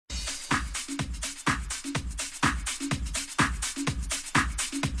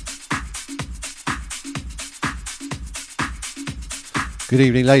Good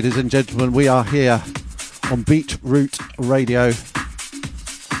evening, ladies and gentlemen. We are here on Beetroot Radio,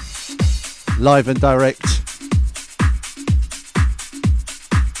 live and direct.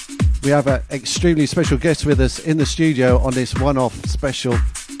 We have an extremely special guest with us in the studio on this one-off special.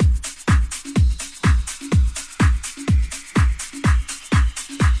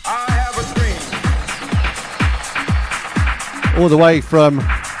 I have a dream. All the way from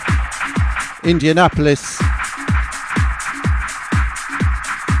Indianapolis,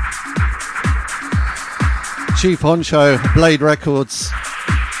 Chief Honcho, Blade Records.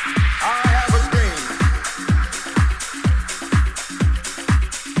 I have a dream.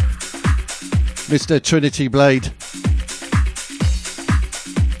 Mr. Trinity Blade.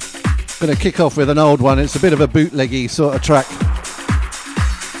 Gonna kick off with an old one. It's a bit of a bootleggy sort of track.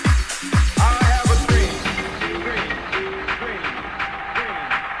 I have a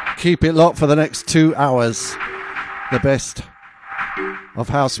dream. Keep it locked for the next 2 hours. The best of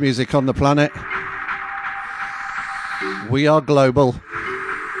house music on the planet. We are global.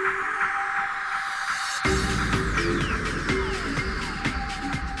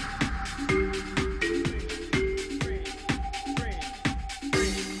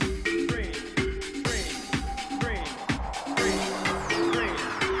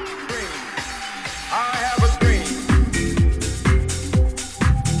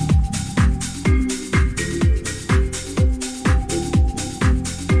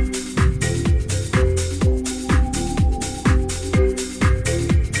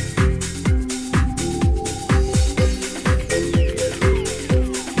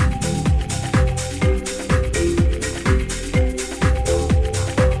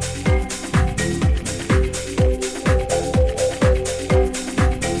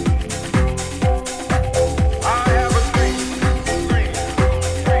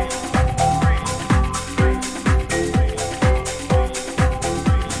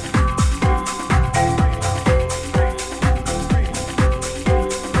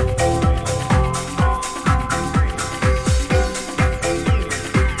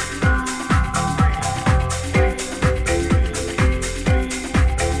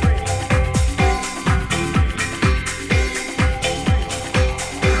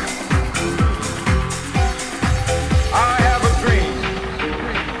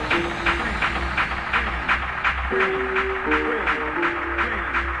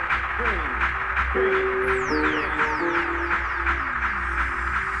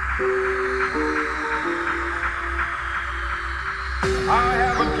 I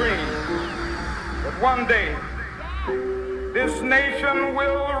have a dream that one day this nation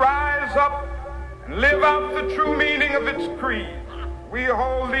will rise up and live out the true meaning of its creed. We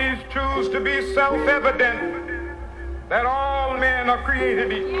hold these truths to be self-evident, that all men are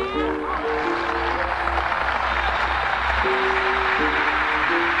created equal.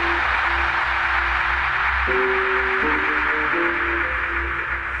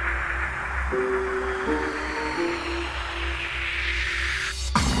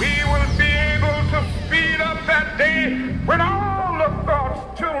 That day when all of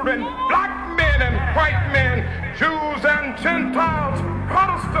God's children, black men and white men, Jews and Gentiles,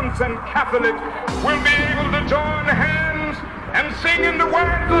 Protestants and Catholics, will be able to join hands and sing in the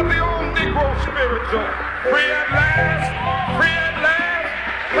words of the old Negro spiritual. Free at last, free at last,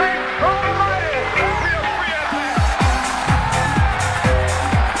 thank God Almighty, we are free at last.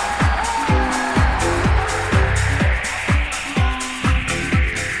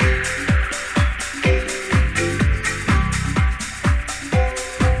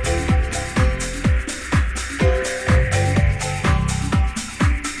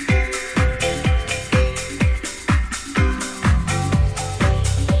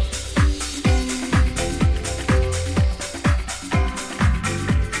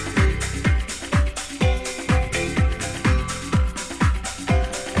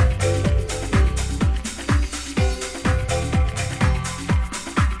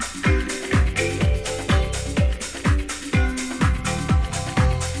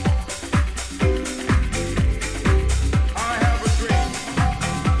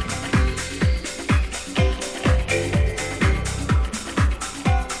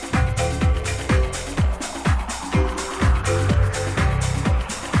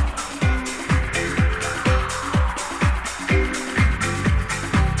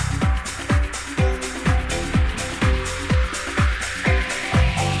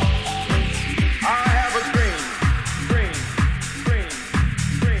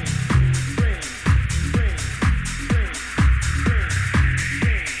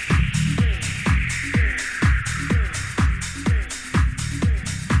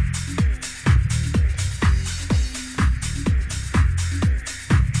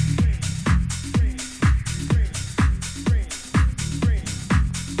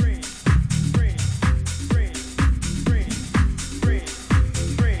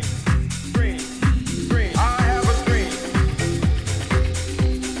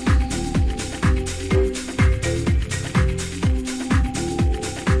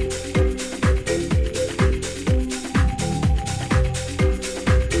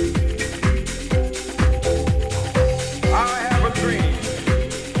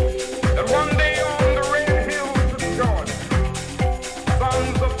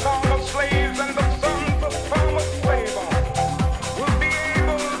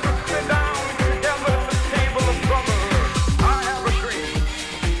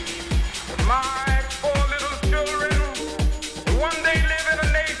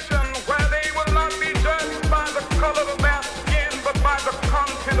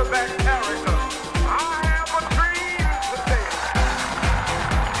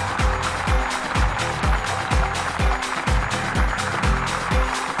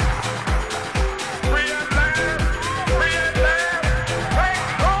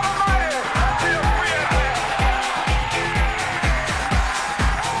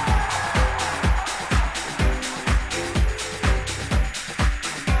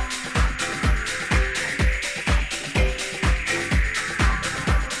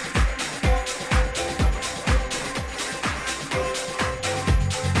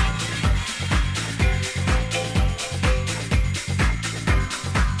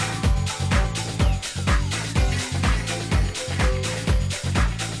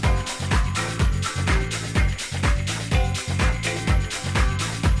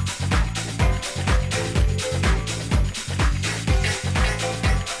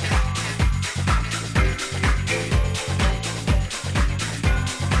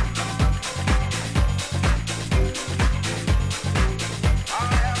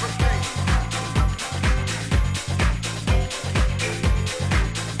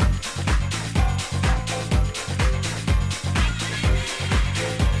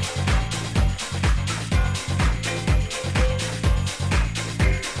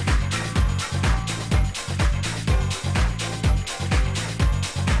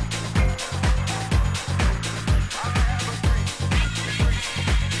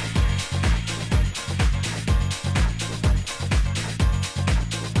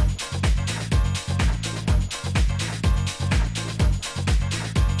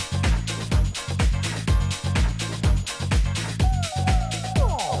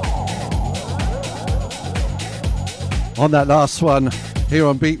 On that last one, here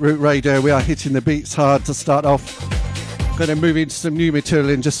on Beatroot Radio, we are hitting the beats hard to start off. Going to move into some new material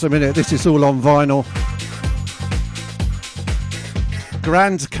in just a minute. This is all on vinyl.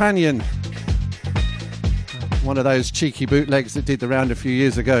 Grand Canyon. One of those cheeky bootlegs that did the round a few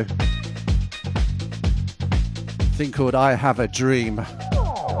years ago. Thing called I Have a Dream.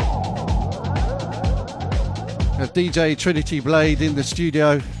 DJ Trinity Blade in the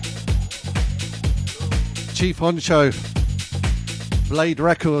studio. Chief Honcho, Blade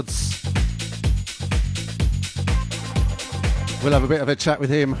Records. We'll have a bit of a chat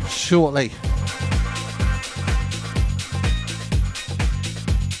with him shortly.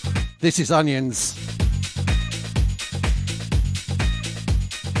 This is Onions.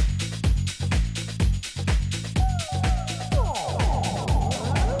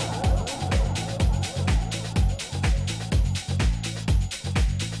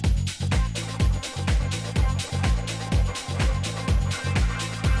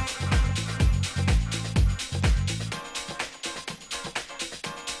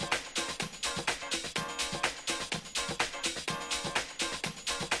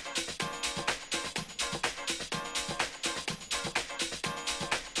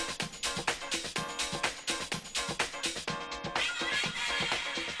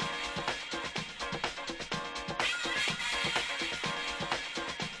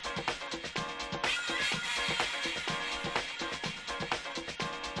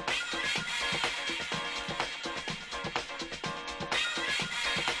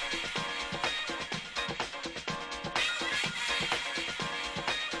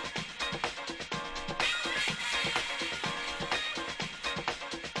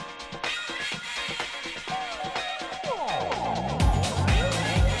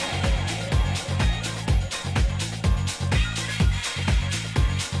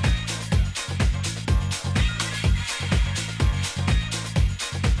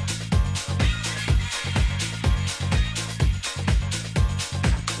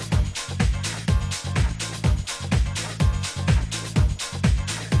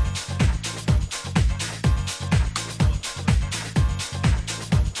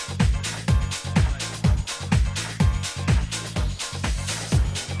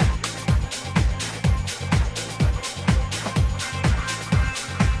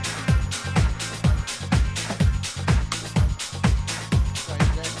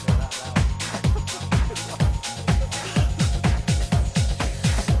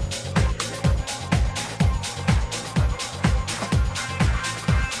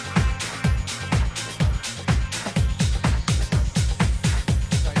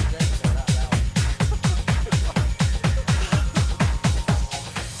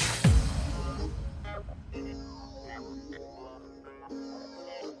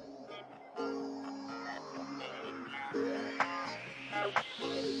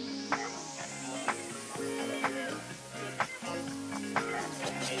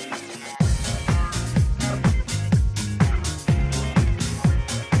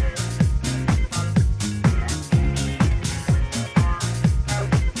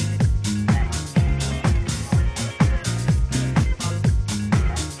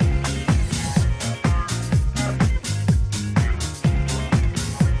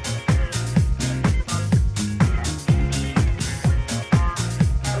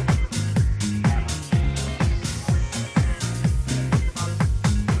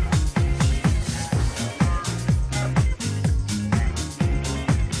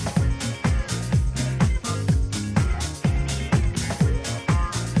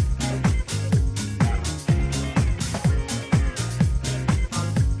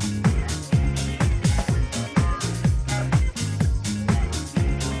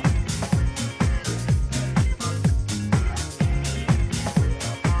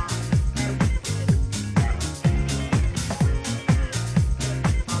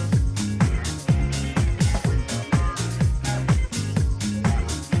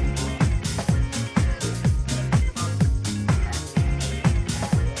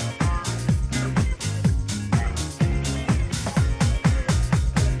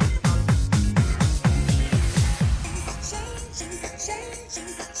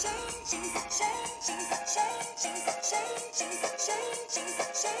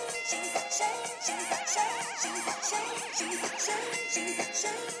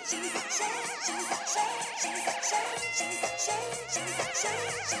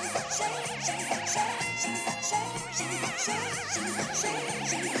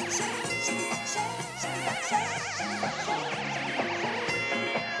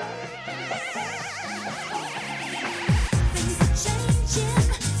 Things are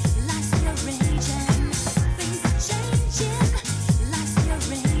changing, life's rearranging. Things are changing.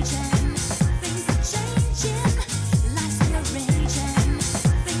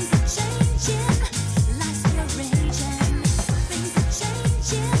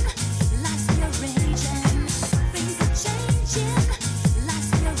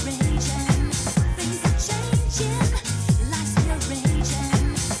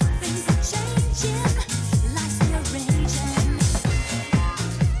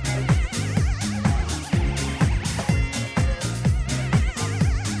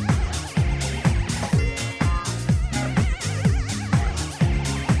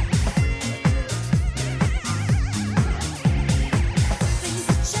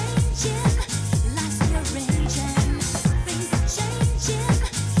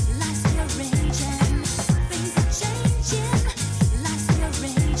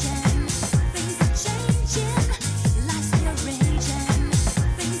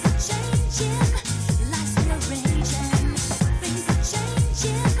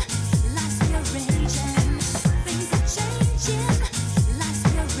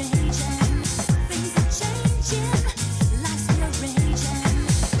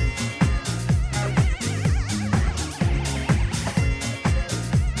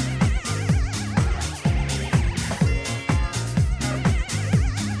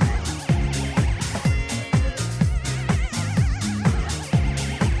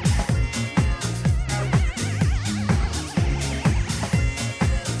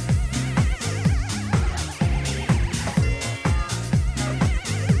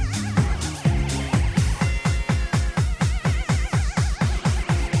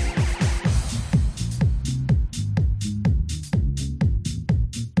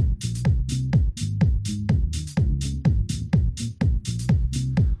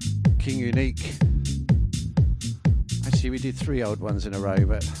 Three old ones in a row,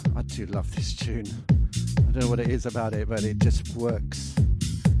 but I do love this tune. I don't know what it is about it, but it just works.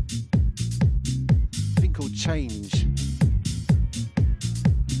 A thing called Change.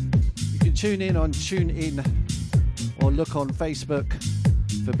 You can tune in on TuneIn or look on Facebook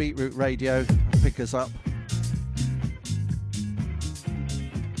for Beatroot Radio and pick us up.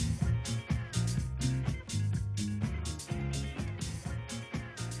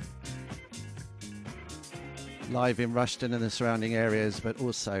 Live in Rushden and the surrounding areas, but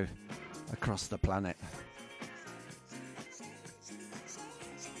also across the planet. Change.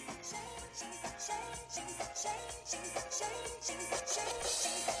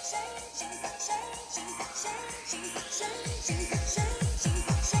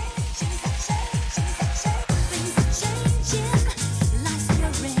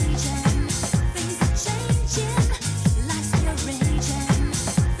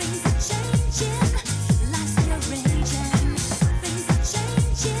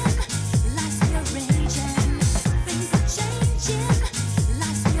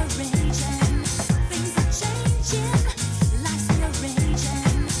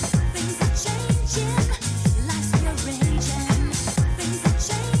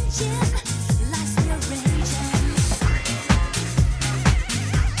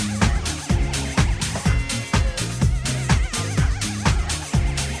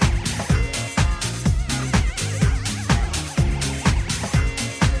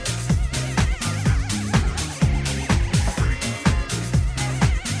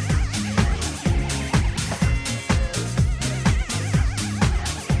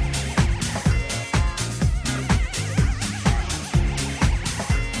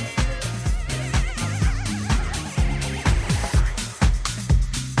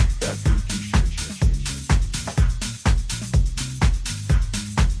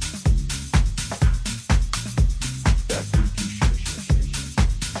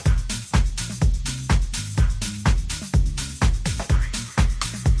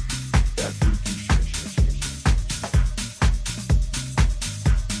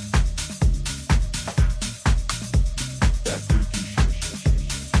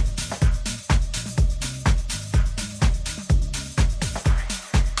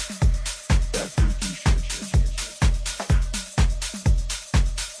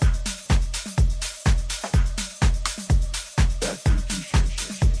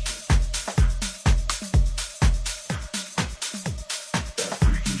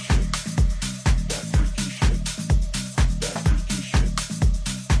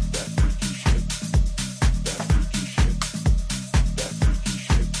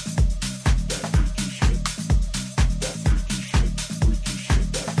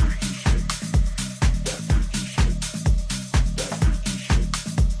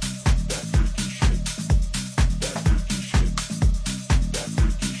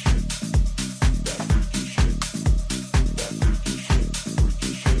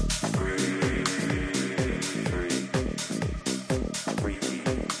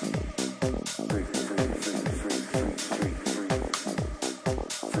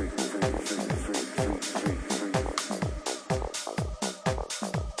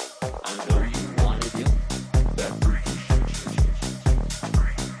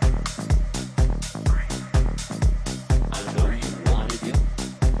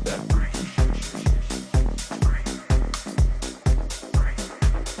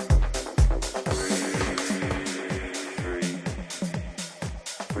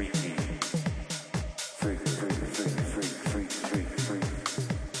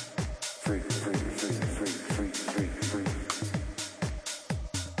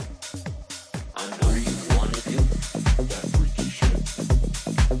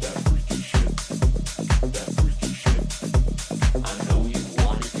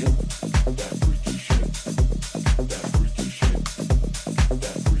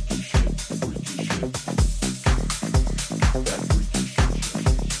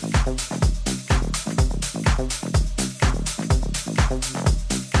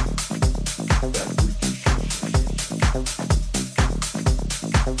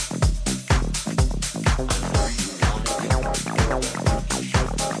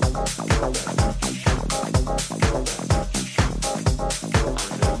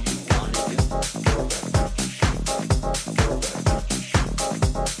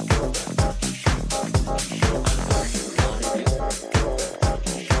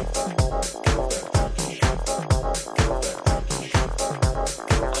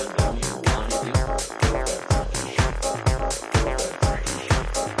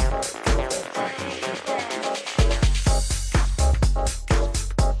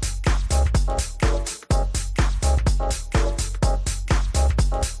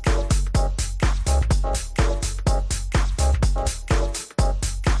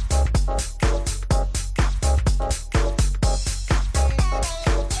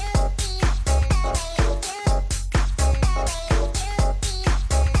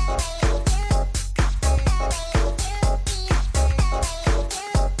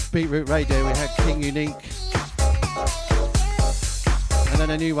 Beetroot Radio, we had King Unique. And then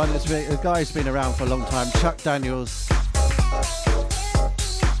a new one, a guy's been around for a long time, Chuck Daniels.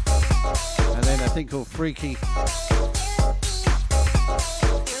 And then a thing called Freaky.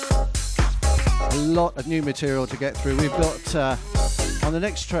 A lot of new material to get through. We've got, on the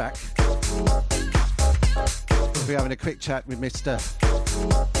next track, we'll be having a quick chat with Mr.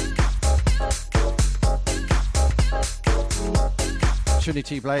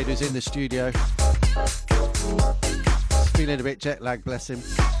 Trinity Blade, who's in the studio. He's feeling a bit jet lagged, bless him.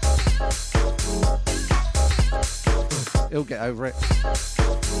 He'll get over it.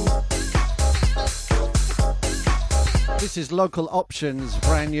 This is Local Options,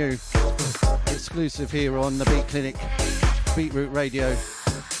 brand new, exclusive here on the Beat Clinic, Beetroot Radio.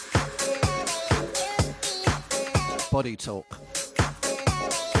 Body Talk.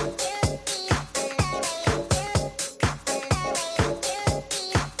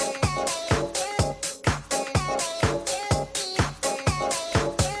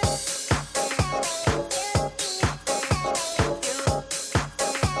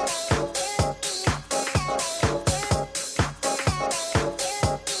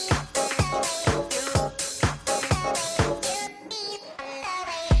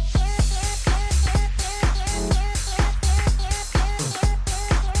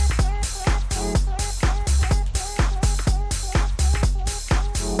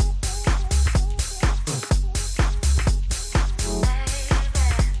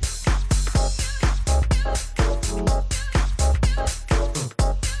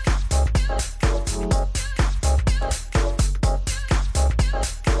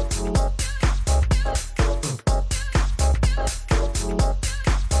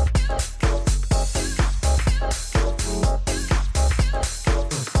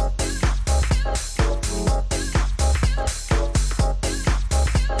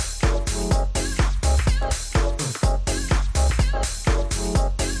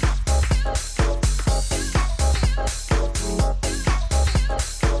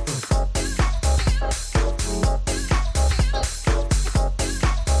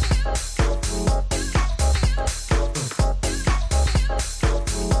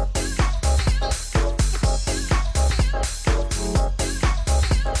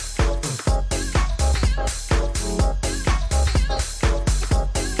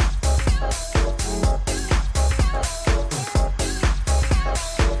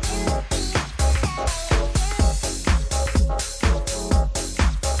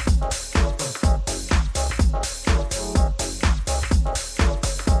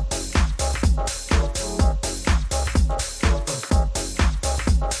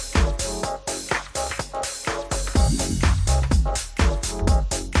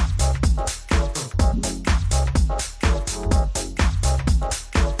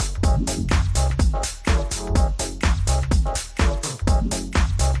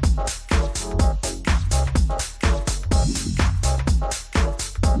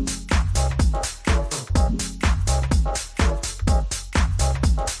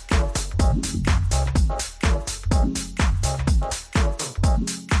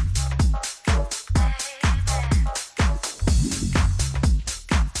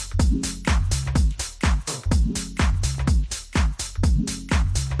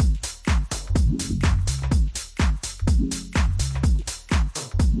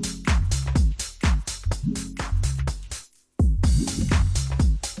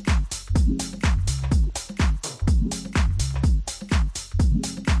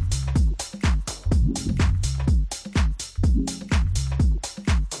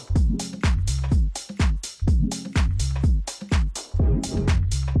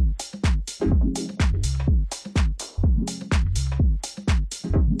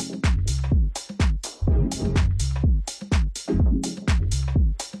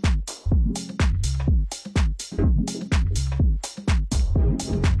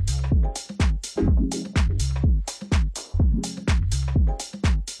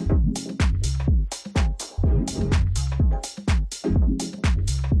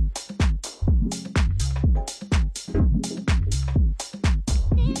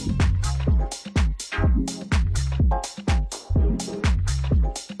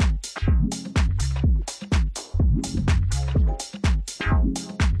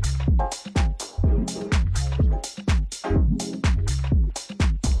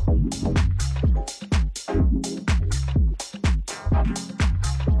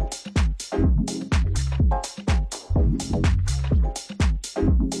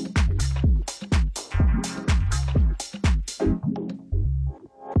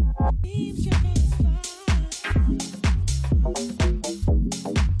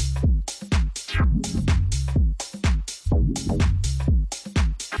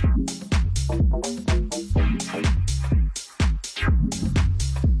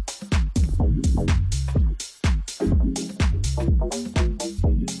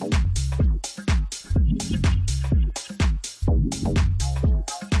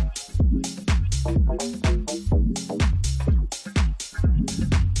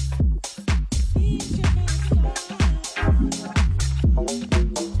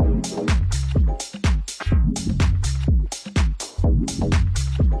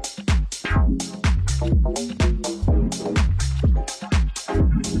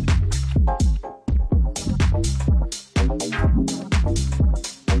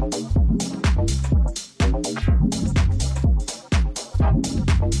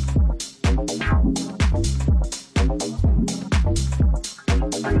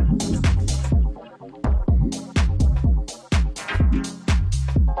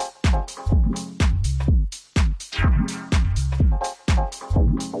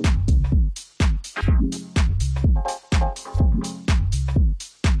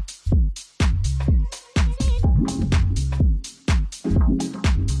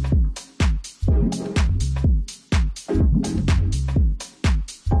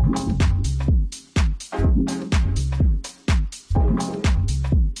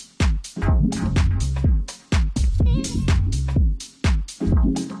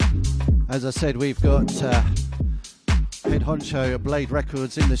 As I said, we've got head honcho at Blade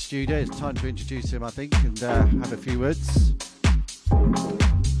Records in the studio. It's time to introduce him, I think, and have a few words.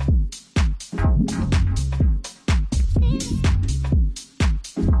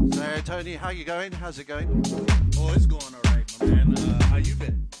 So, Tony, how you going? How's it going? Oh, it's going all right, my man. How you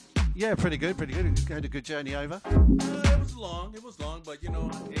been? Yeah, pretty good, pretty good. Had a good journey over. It was long, but you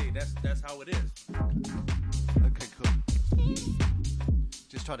know, hey, that's how it is. Okay, cool.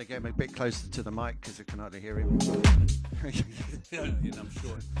 Just trying to get him a bit closer to the mic because I can hardly hear him. Yeah, and I'm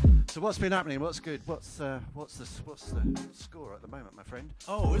sure. So what's been happening? What's good? What's the score at the moment, my friend?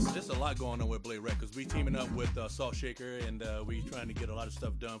 Oh, it's a lot going on with Blade Records. We teaming up with Salt Shaker, and we trying to get a lot of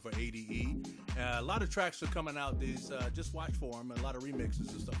stuff done for ADE. A lot of tracks are coming out. These just watch for them, and a lot of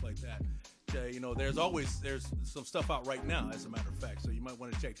remixes and stuff like that. You know, there's some stuff out right now, as a matter of fact. So you might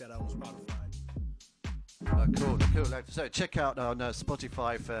want to check that out on Spotify. Cool. So check out on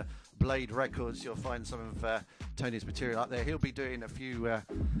Spotify for Blade Records. You'll find some of Tony's material up there. He'll be doing a few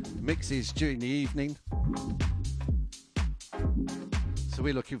mixes during the evening. So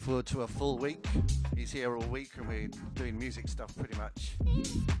we're looking forward to a full week. He's here all week and we're doing music stuff pretty much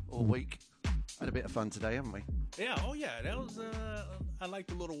all week. Had a bit of fun today, haven't we? Yeah, oh yeah, that was, I liked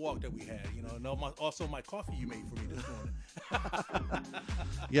the little walk that we had, you know, and also my coffee you made for me this morning.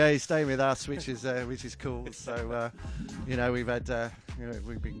 Yeah, he's staying with us, which is cool. So, you know, we've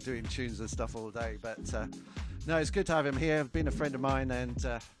been doing tunes and stuff all day, but no, it's good to have him here. Been a friend of mine and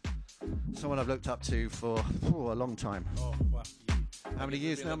someone I've looked up to for a long time. Oh, wow. How many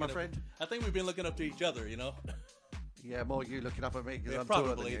years now, my friend? I think we've been looking up to each other, you know. Yeah, more you looking up at me because I'm probably.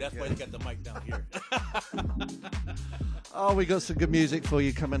 taller than you. That's why you got the mic down here. Oh, we got some good music for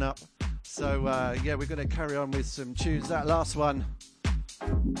you coming up. So, yeah, we're going to carry on with some tunes. That last one.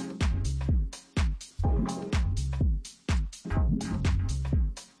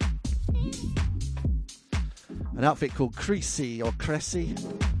 An outfit called Creasy or Cressy.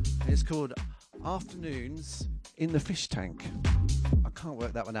 It's called Afternoons in the Fish Tank. I can't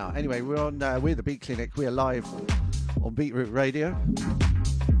work that one out. Anyway, we're the Beat Clinic. We're live on Beetroot Radio.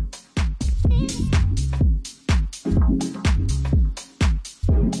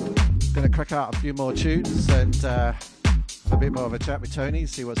 Going to crack out a few more tunes and have a bit more of a chat with Tony,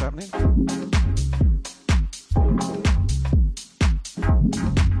 see what's happening.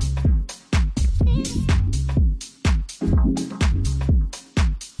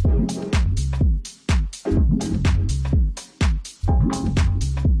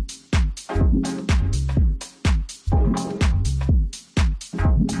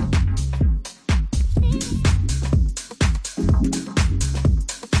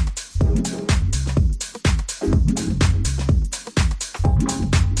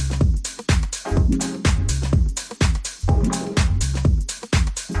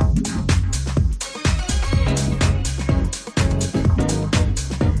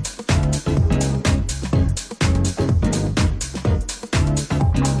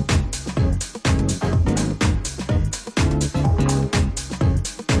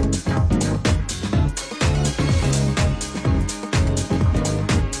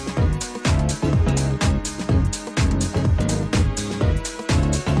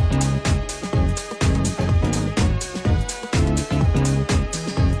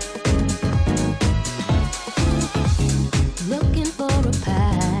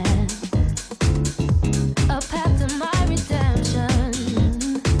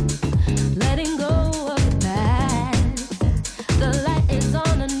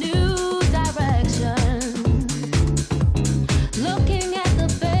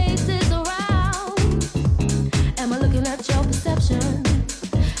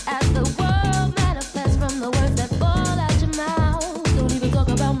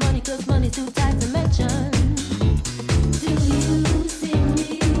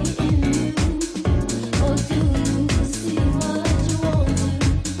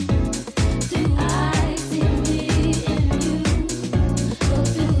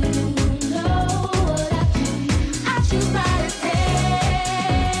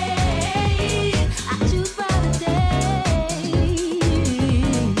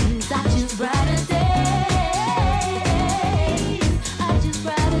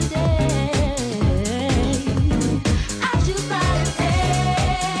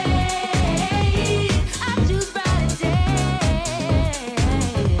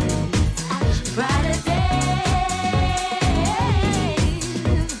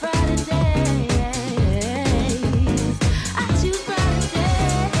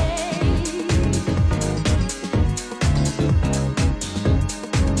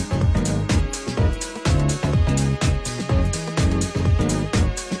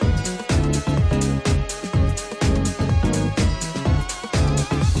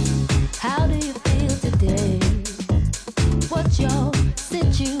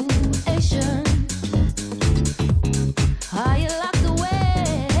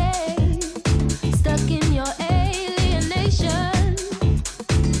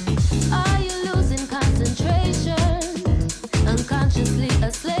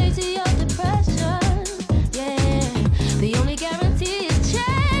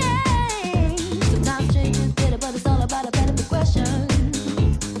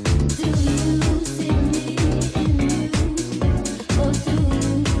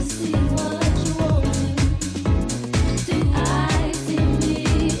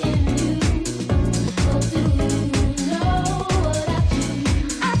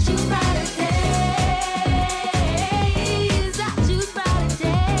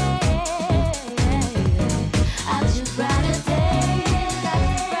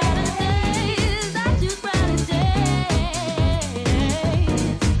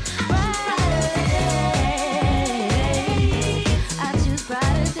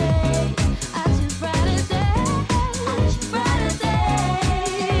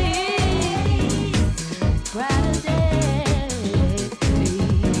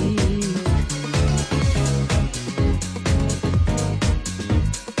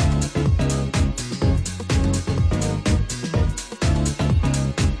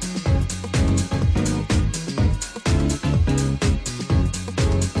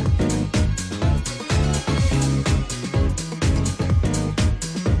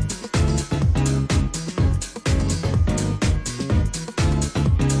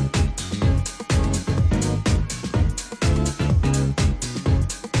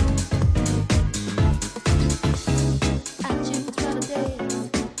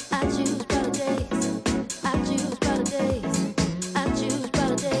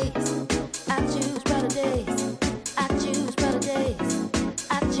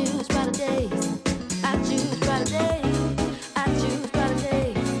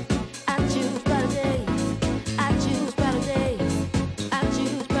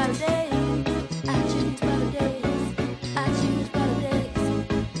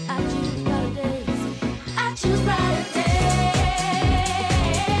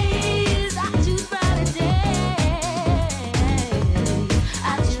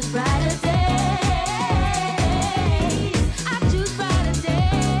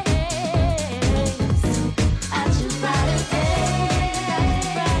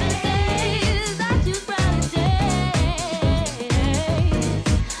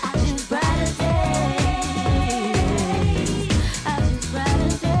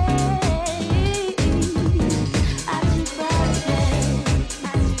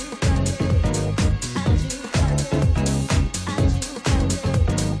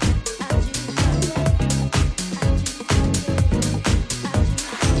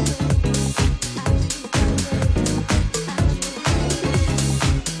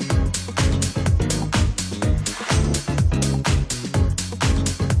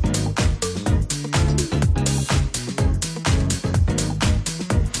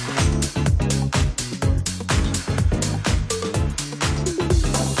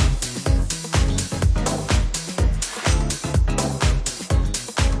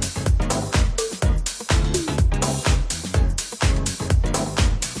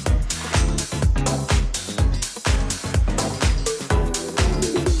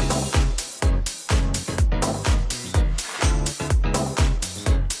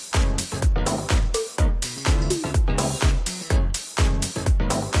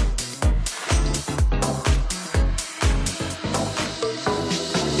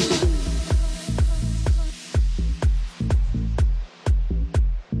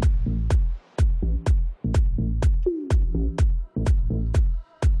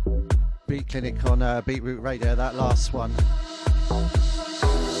 Beat Clinic on Beatroot Radio, that last one.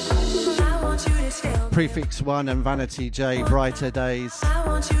 Prefix 1 and Vanity J, Brighter Days.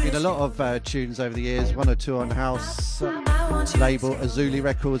 Been a lot of tunes over the years, 1 or 2 on house label Azuli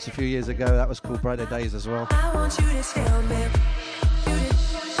Records a few years ago. That was called Brighter Days as well.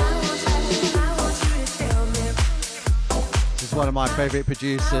 This is one of my favourite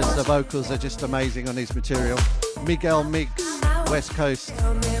producers. The vocals are just amazing on his material. Miguel Miggs, West Coast.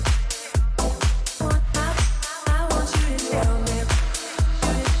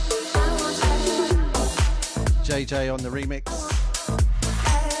 JJ on the remix.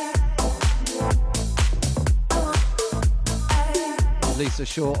 Lisa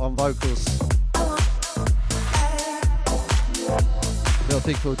Short on vocals. They'll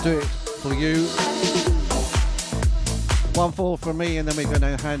think we'll do it for you. 1-4 from me, and then we're going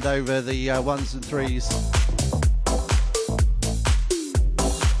to hand over the 1s and 3s.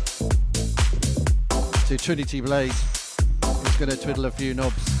 To Trinity Blade, who's going to twiddle a few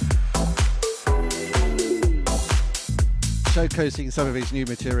knobs. Showcasing some of his new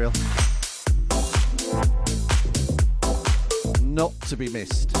material. Not to be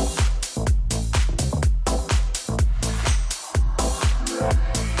missed.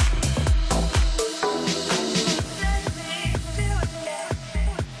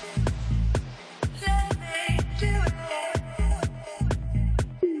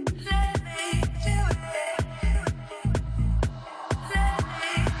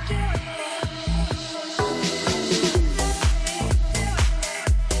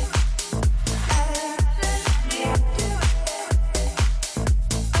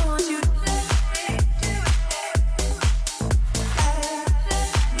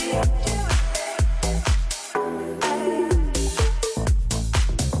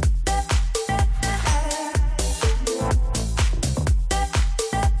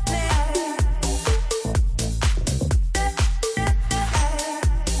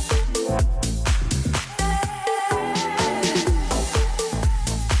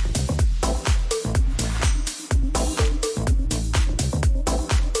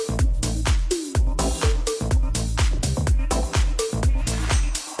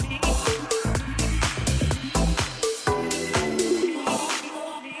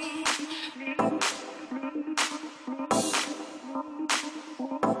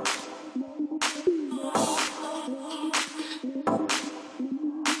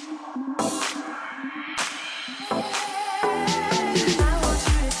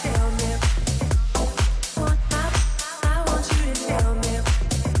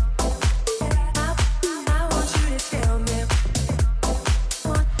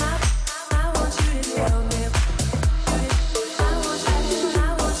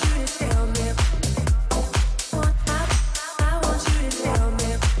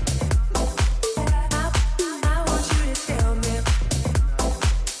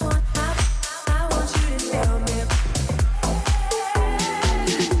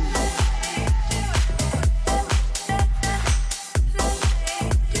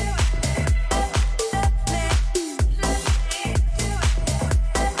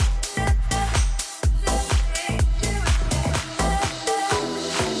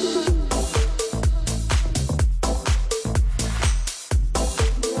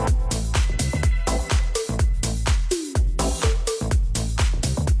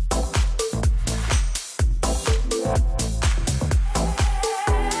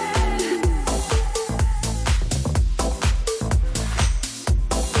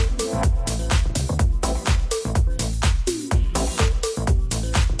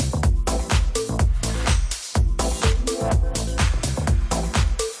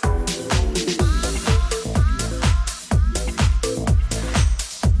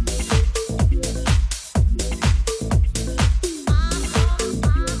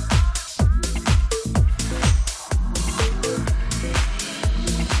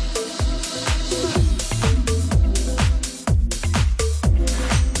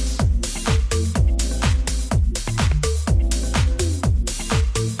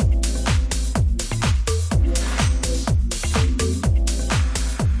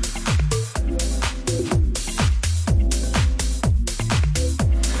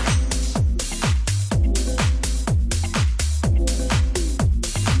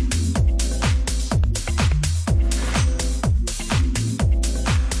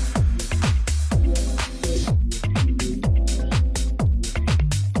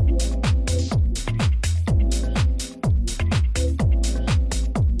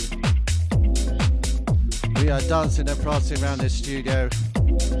 Dancing and prancing around this studio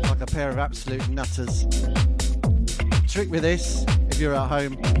like a pair of absolute nutters. Trick with this, if you're at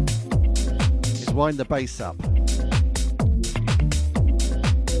home, is wind the bass up.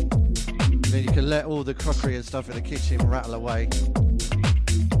 Then you can let all the crockery and stuff in the kitchen rattle away.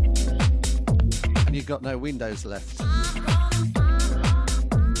 And you've got no windows left.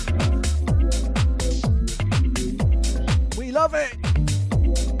 We love it!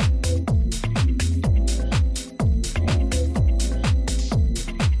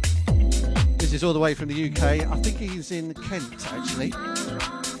 This is all the way from the UK. I think he's in Kent, actually.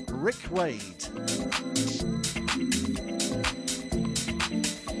 Rick Wade.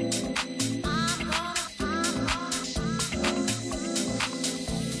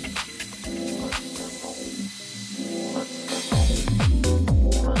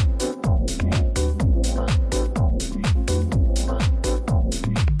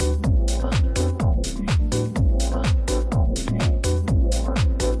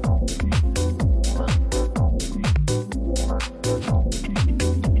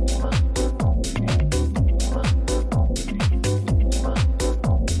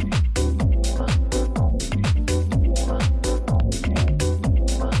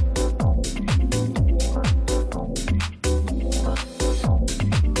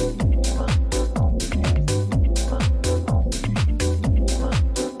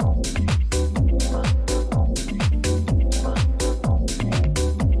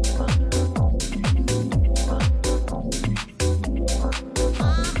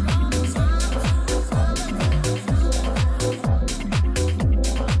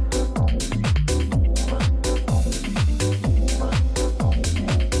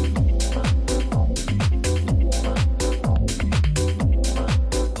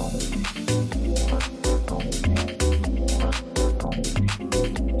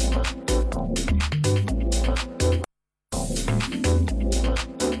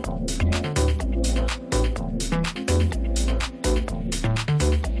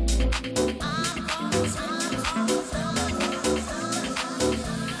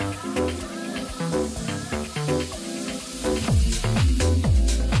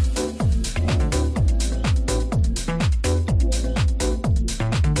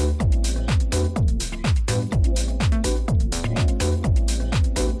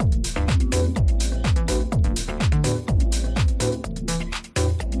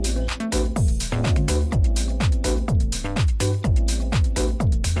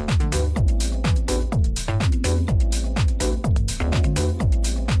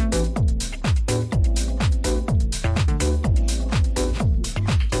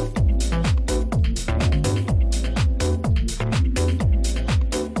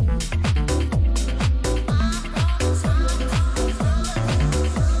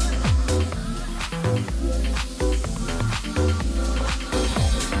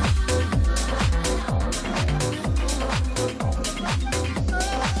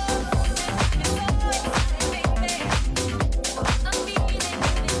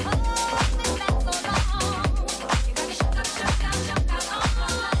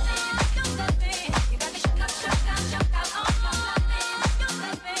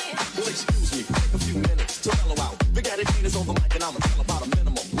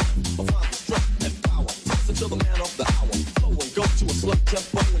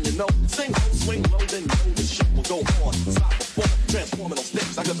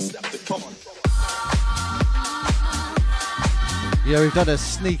 Yeah, we've done a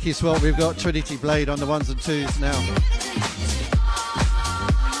sneaky swap. We've got Trinity Blade on the ones and twos now.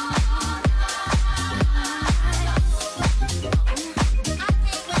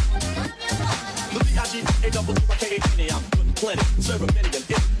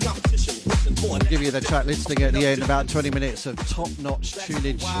 I'll give you the track listing at the end, about 20 minutes of top-notch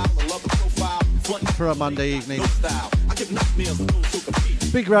tunage for a Monday evening.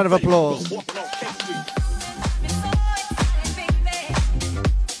 Big round of applause.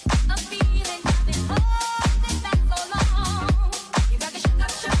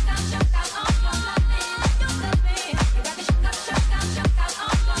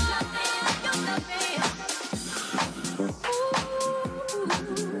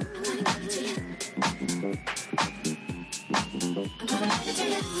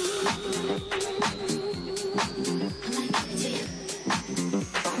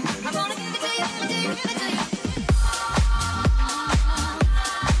 I wanna give it to you.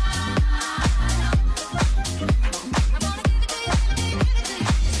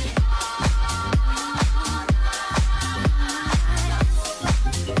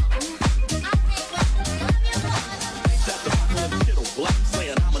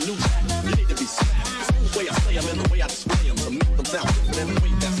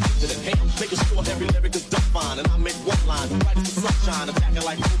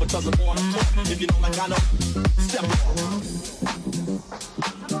 because I'm on the floor. If you know like I know, step on.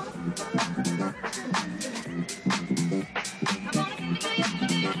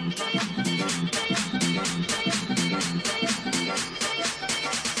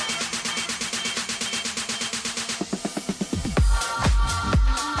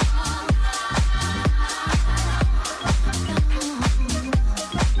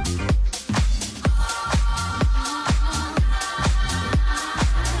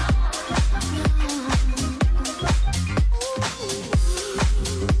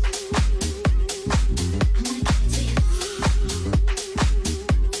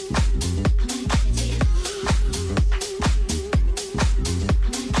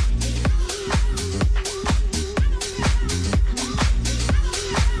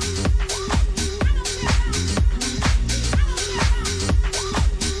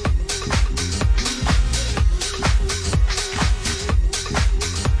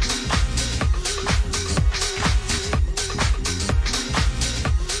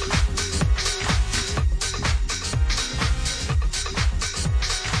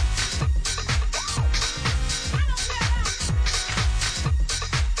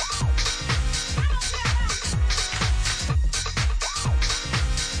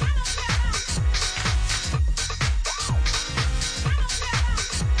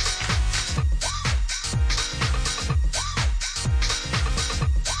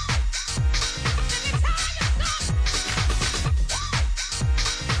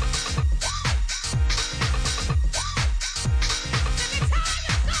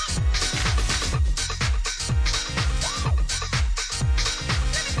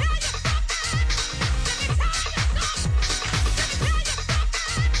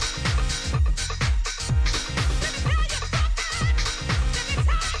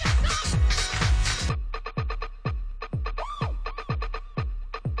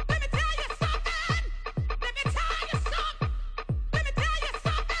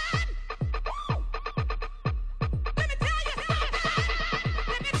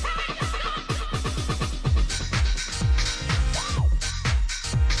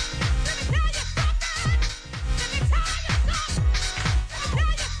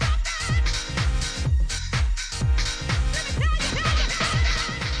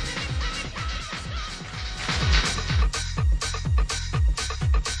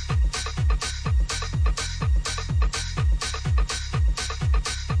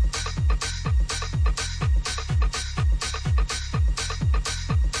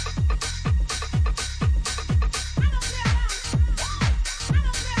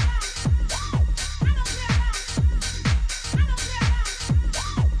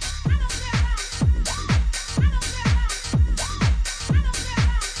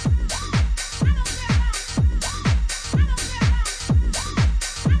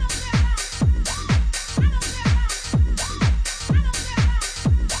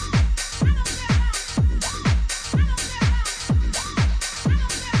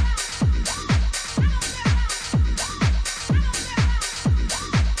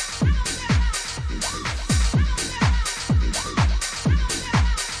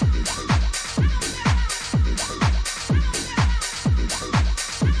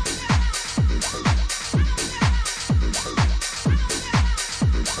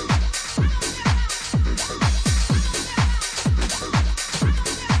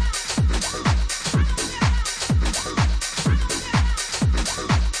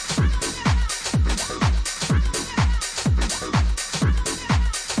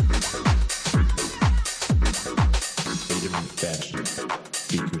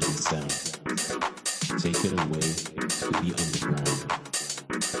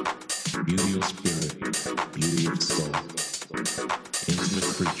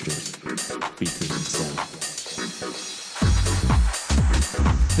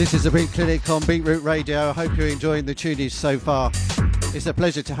 This is the Beat Clinic on Beatroot Radio. I hope you're enjoying the tunage so far. It's a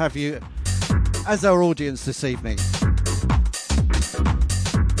pleasure to have you as our audience this evening.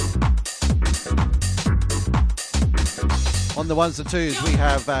 On the ones and twos we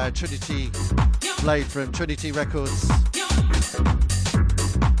have Trinity Blade from Trinity Records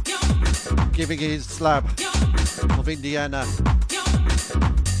giving his slab of Indiana.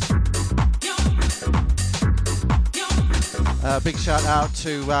 Big shout out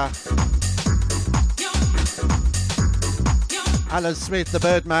to Alan Smith, the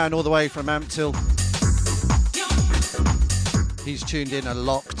Birdman, all the way from Ampthill. He's tuned in and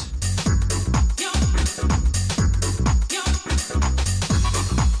locked.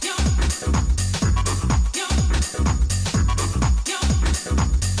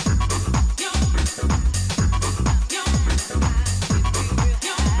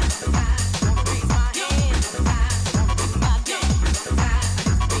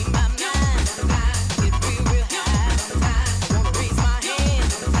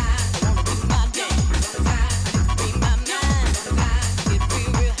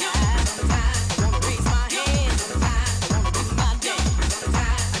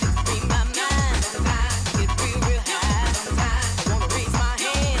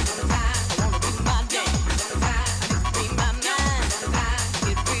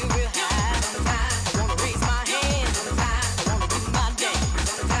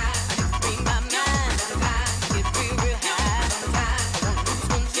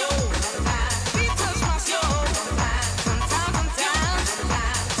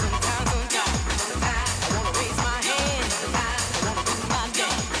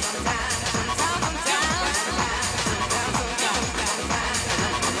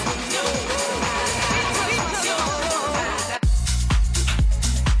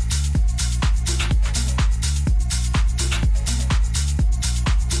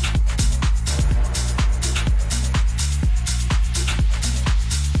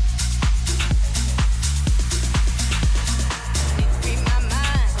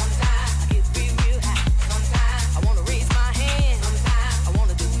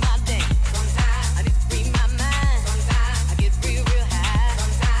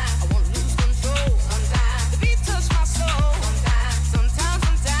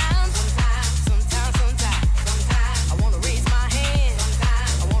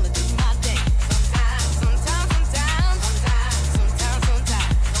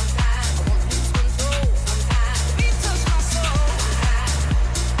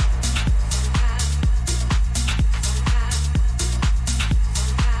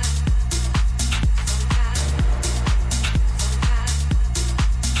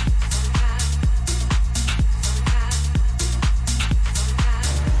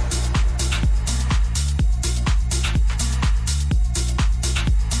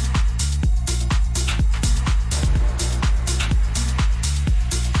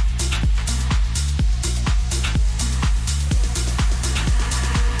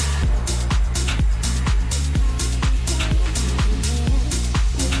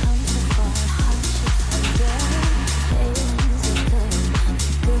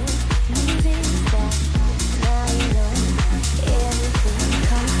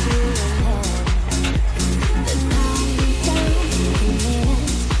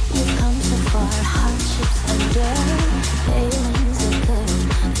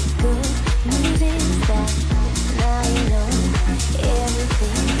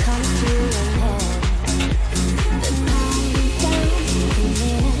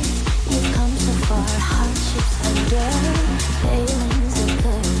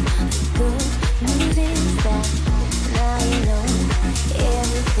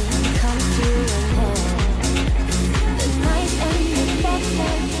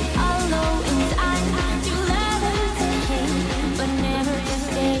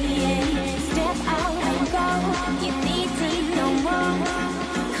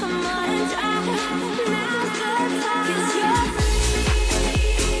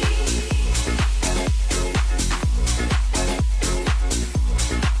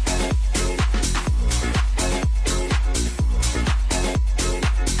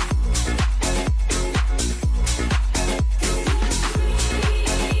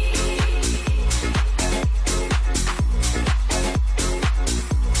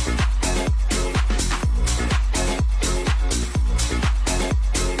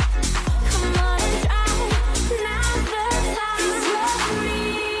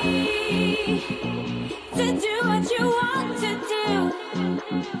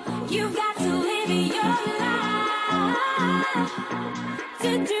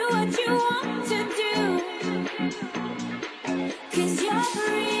 do what you want to do. 'Cause you're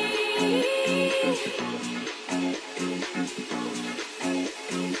free.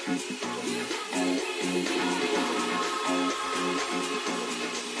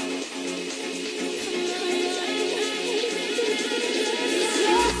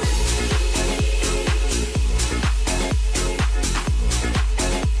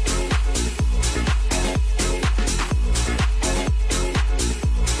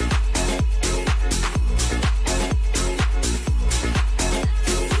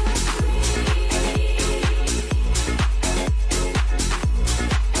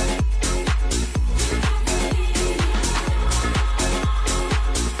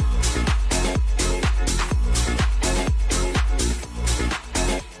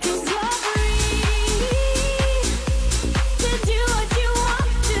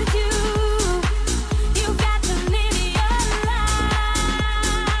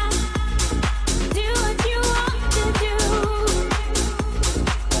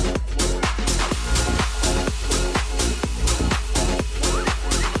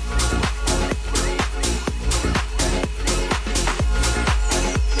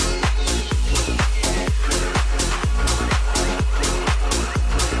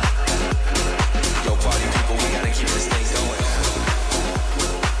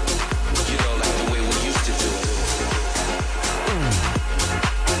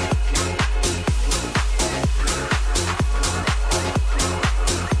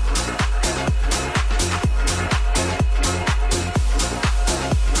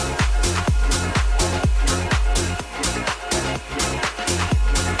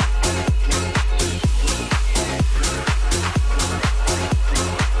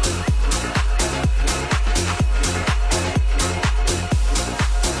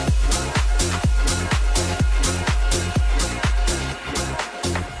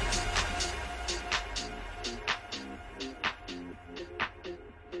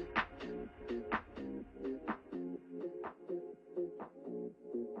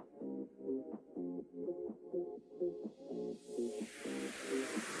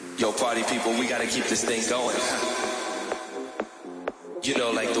 Yo, party people, we gotta keep this thing going. You know,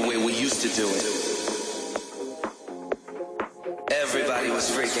 like the way we used to do it. Everybody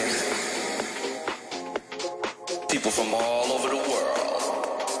was freaking. People from all over the world.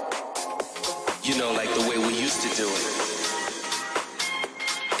 You know, like the way we used to do it.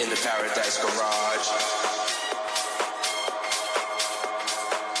 In the Paradise Garage.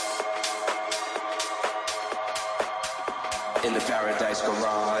 In the Paradise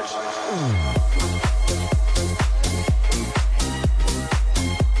Garage.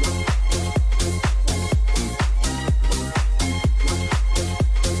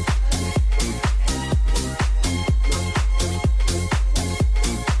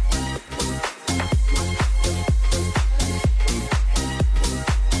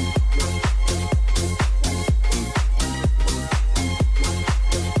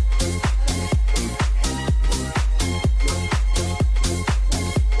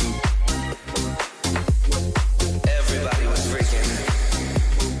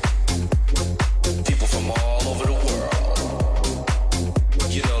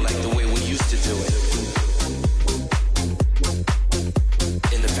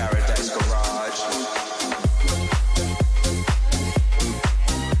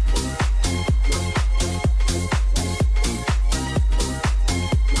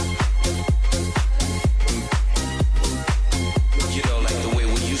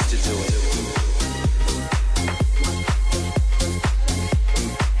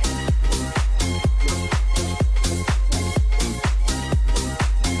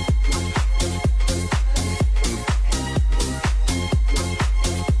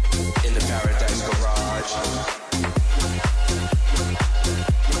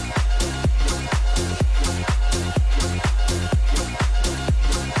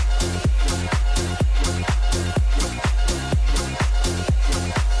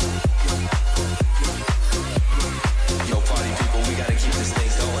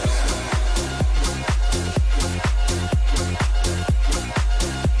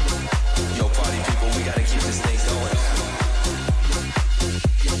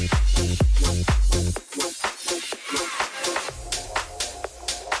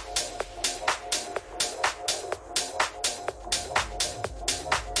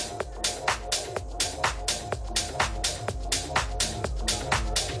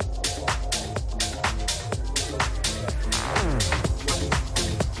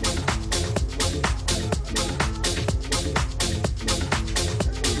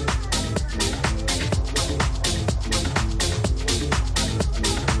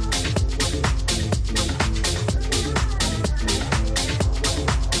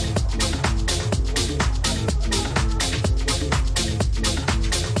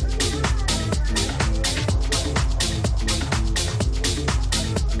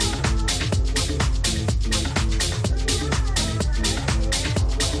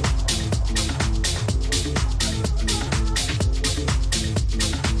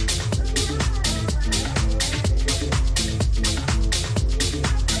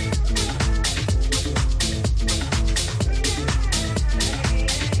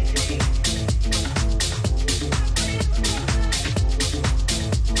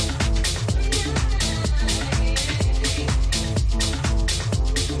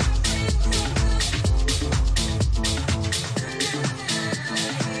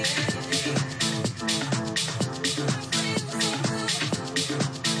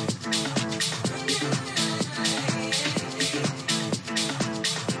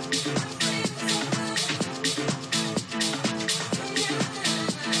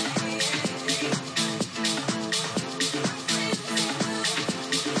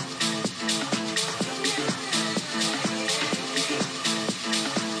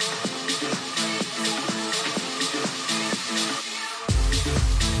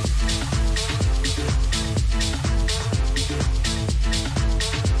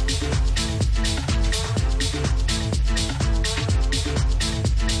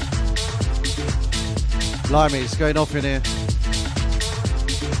 Blimey, it's going off in here.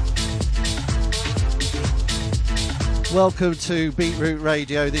 Welcome to Beatroot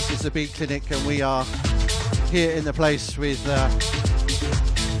Radio. This is the Beat Clinic, and we are here in the place with the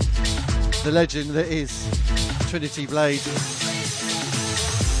legend that is Trinity Blade.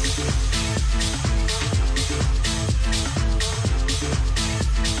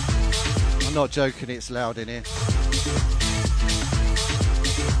 I'm not joking, it's loud in here.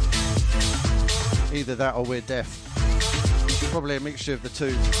 Either that or we're deaf. Probably a mixture of the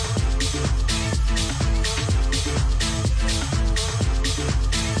two.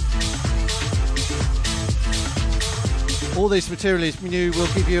 All this material is new.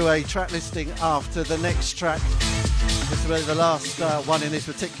 We'll give you a track listing after the next track. This is the last one in this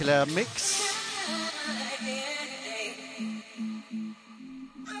particular mix.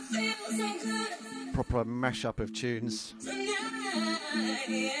 Proper mashup of tunes.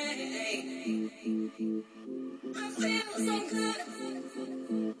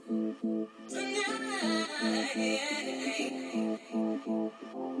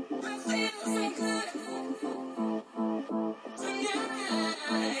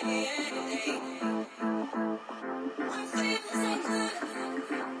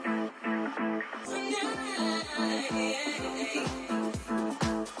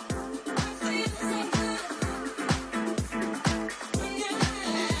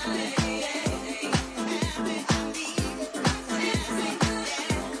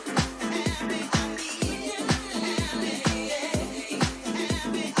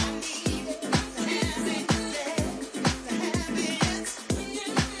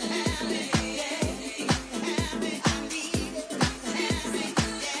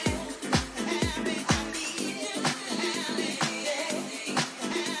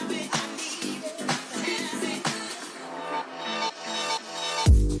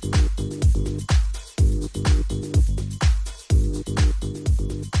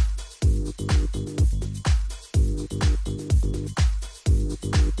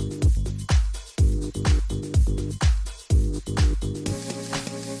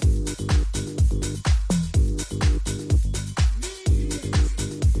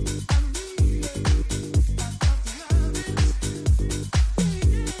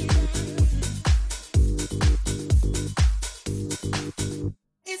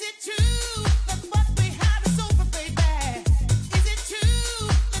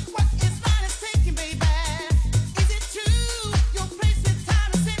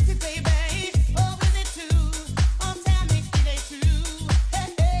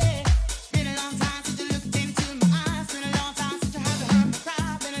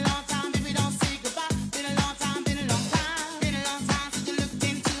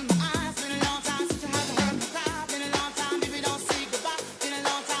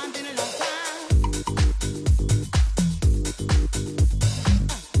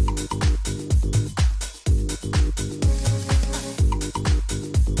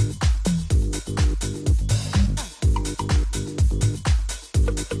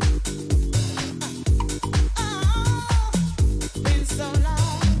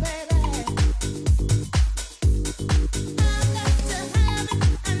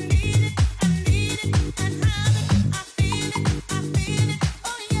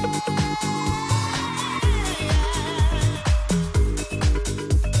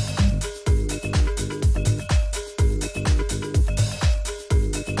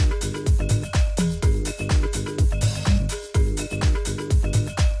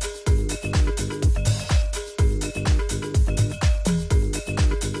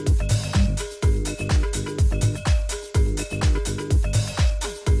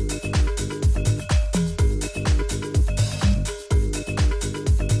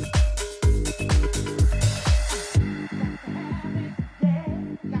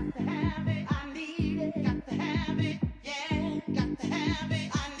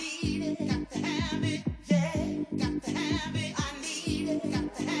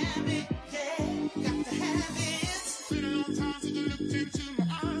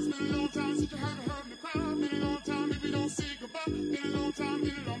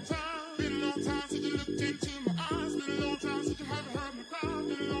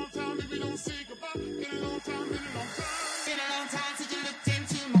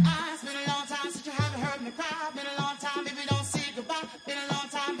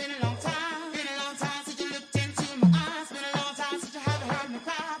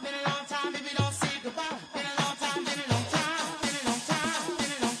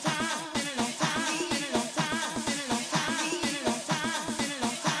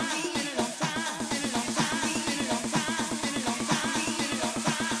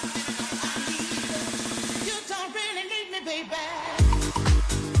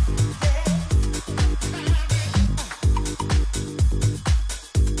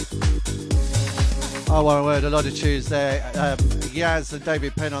 My One Word, a lot of tunes there. Yaz and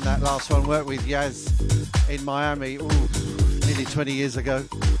David Penn on that last one. Worked with Yaz in Miami, nearly 20 years ago.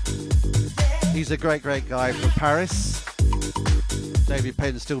 He's a great, great guy from Paris. David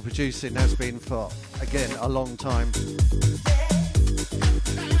Penn still producing, has been for, again, a long time.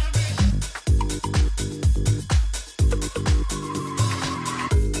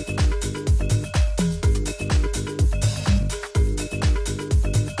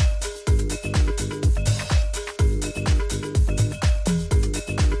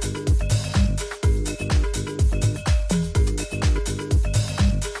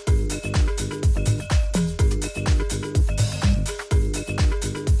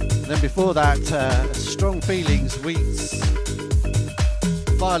 Before that, Strong Feelings, Wheats,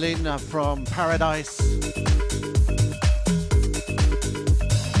 violin from Paradise.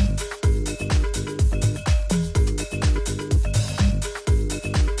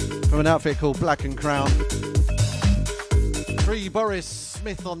 From an outfit called Black and Crown. Free Boris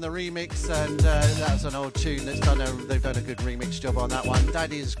Smith on the remix, and that's an old tune that's they've done a good remix job on that one.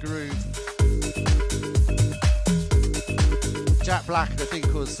 Daddy's Groove. Jack Black, a thing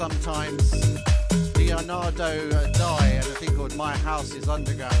called Sometimes. Leonardo Die, and a thing called My House is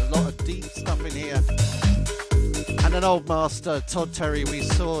Underground. A lot of deep stuff in here. And an old master, Todd Terry. We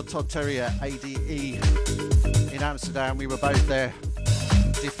saw Todd Terry at ADE in Amsterdam. We were both there.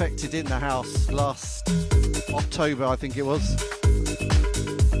 Defected in the house last October, I think it was.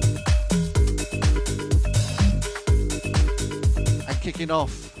 And kicking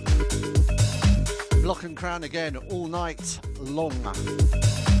off, Block and Crown again, all night long.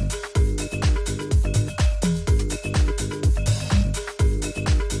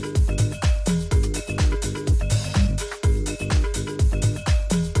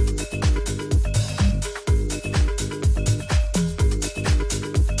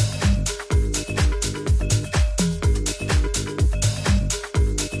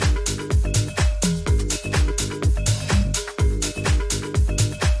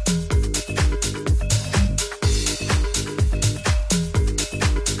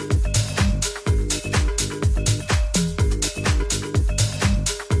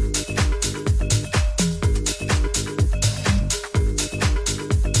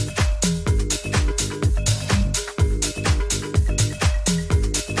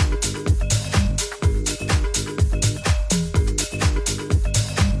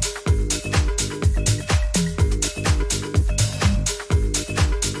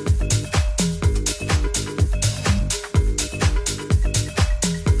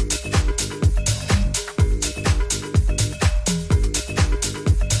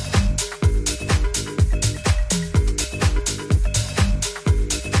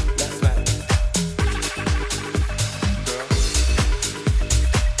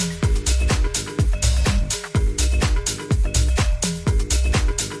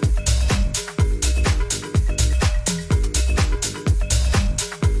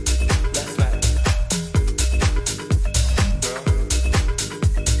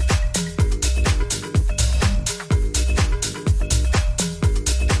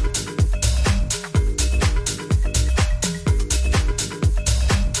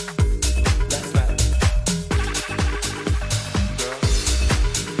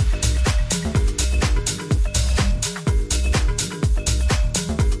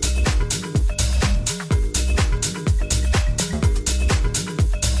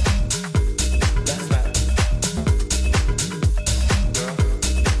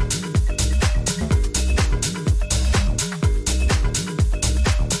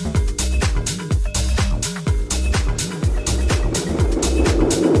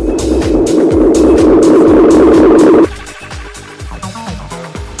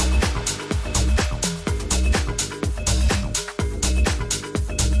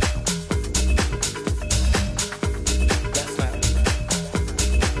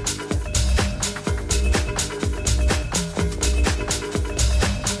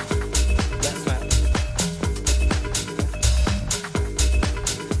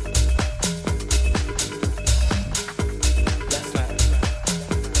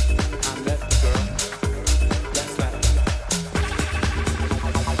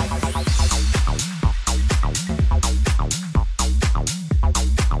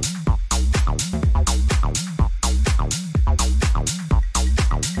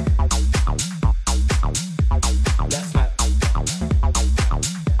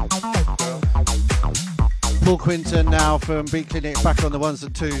 Paul Quinton now from Beat Clinic, back on the ones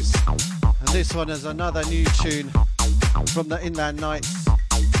and twos. And this one is another new tune from the Inland Knights,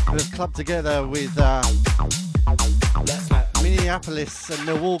 who have clubbed together with Minneapolis and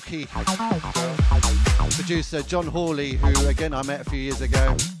Milwaukee. Producer John Hawley, who again I met a few years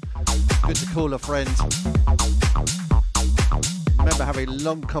ago. Good to call a friend. Remember having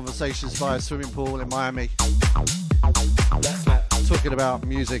long conversations via swimming pool in Miami, talking about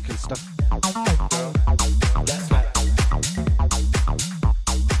music and stuff.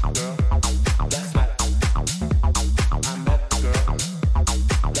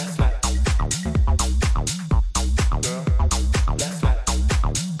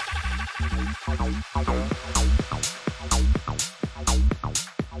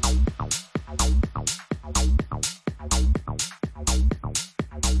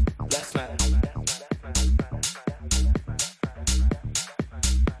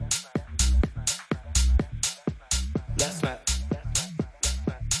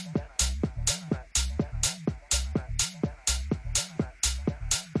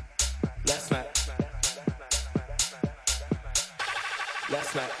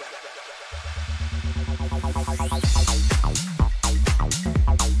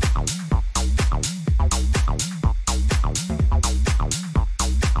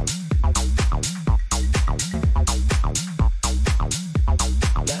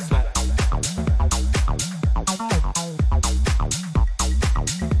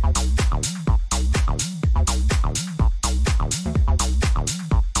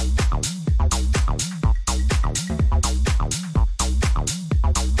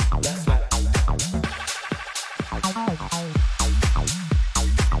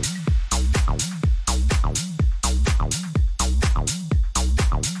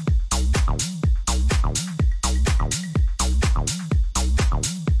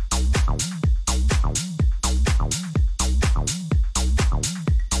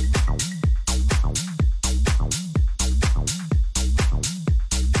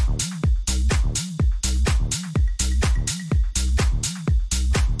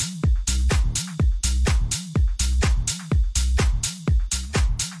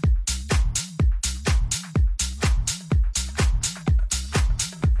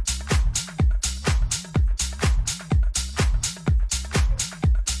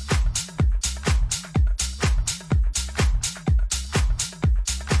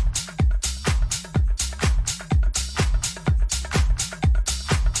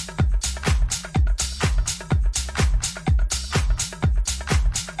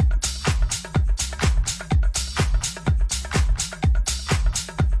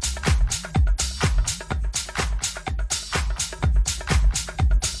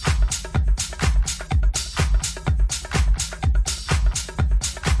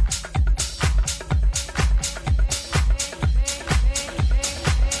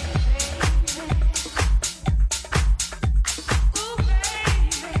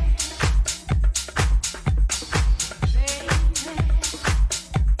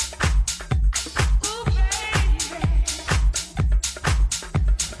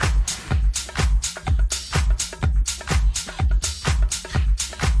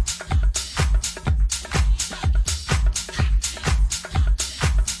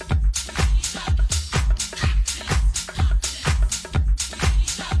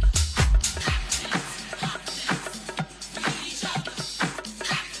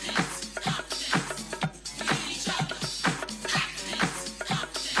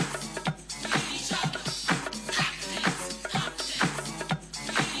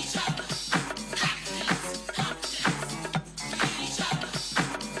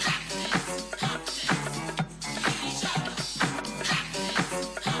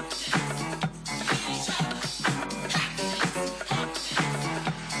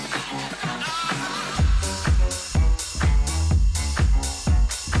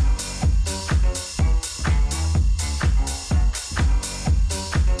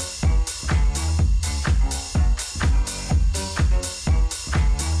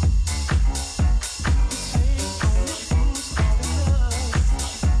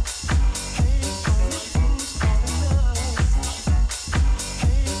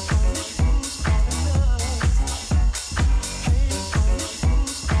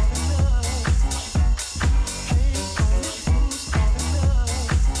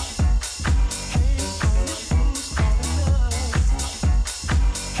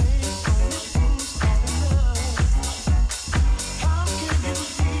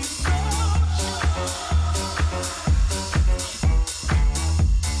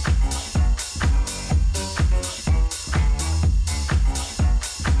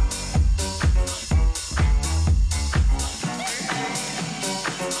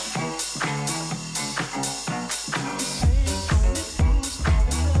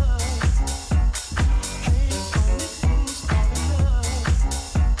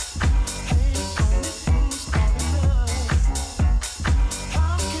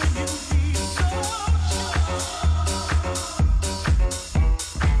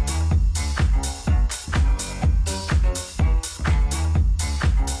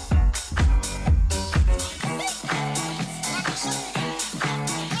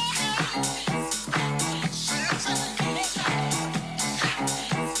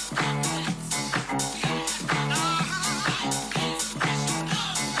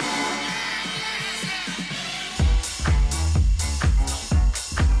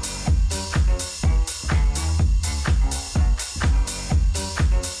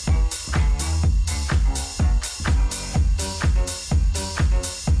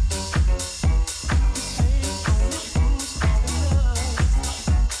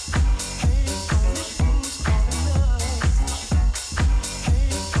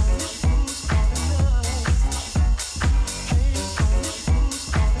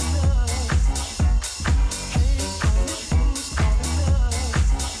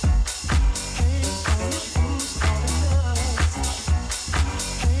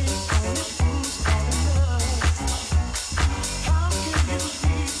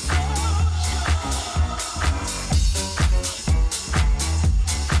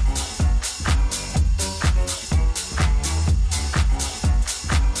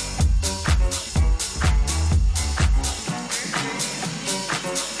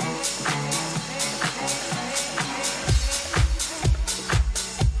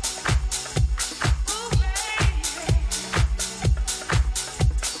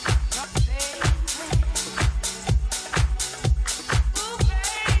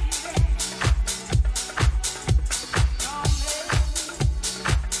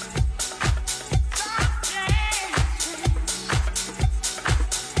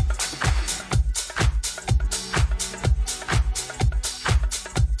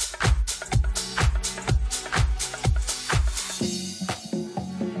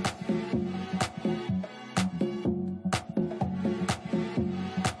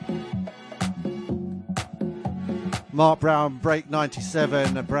 Mark Brown, Break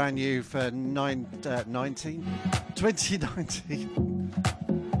 97, a brand new for 2019.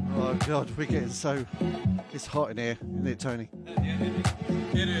 Oh God, we're getting so, it's hot in here, isn't it, Tony?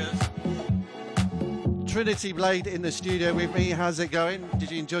 It is. Trinity Blade in the studio with me. How's it going?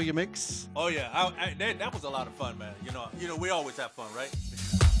 Did you enjoy your mix? Oh yeah, that was a lot of fun, man. You know, we always have fun, right?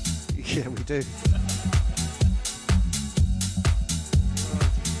 Yeah, we do.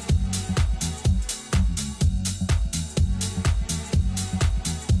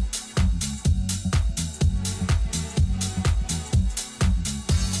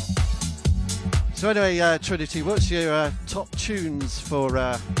 So anyway, Trinity, what's your top tunes for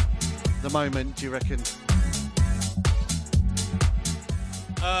the moment, do you reckon?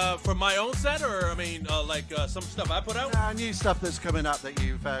 For my own set, or I mean, some stuff I put out? New stuff that's coming up that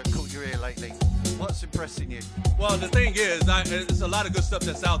you've caught your ear lately. What's impressing you? Well, the thing is, there's a lot of good stuff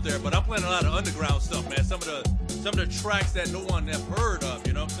that's out there, but I'm playing a lot of underground stuff, man. Some of the tracks that no one have heard of,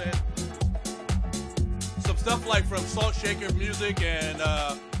 you know what I'm saying? Some stuff like from Salt Shaker Music and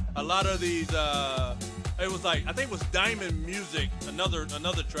a lot of these. It was like, I think it was Diamond Music, another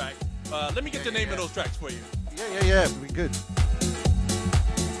track. Let me get the name of those tracks for you. Yeah, it'll be good.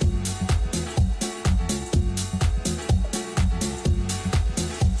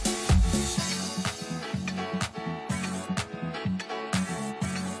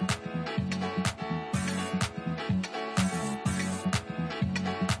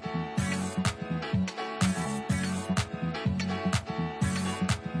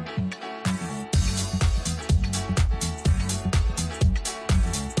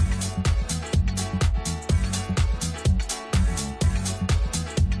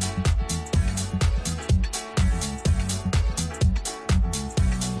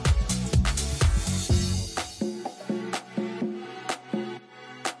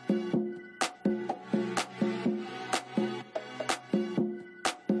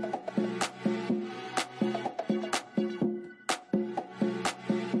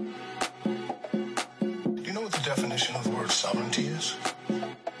 Definition of the word sovereignty is?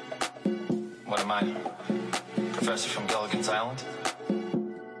 What am I? Professor from Gilligan's Island?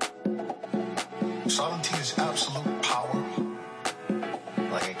 Sovereignty is absolute power.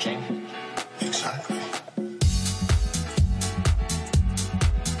 Like a king? Exactly.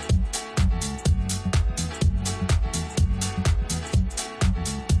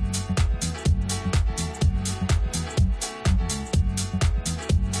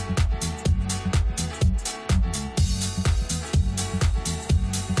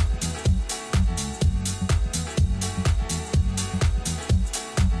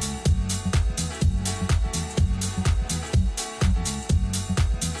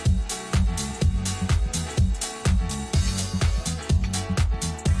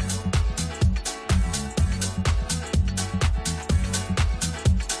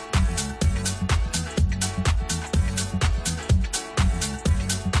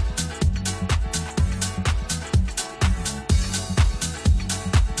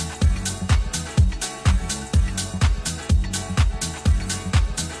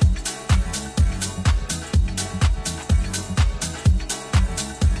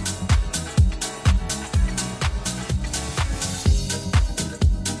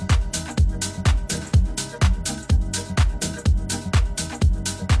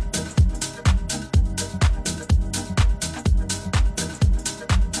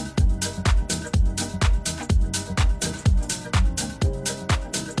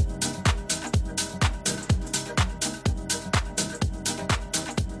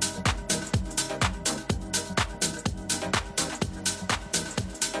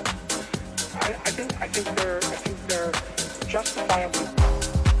 I think they're justifiably.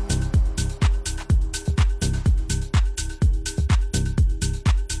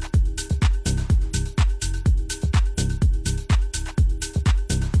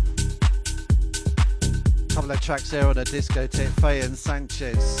 Couple of tracks there on a discotheque. Faye and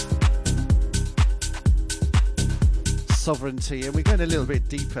Sanchez, Sovereignty, and we're going a little bit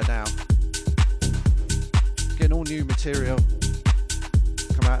deeper now. Getting all new material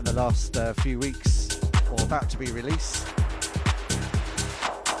come out in the last few weeks, or about to be released.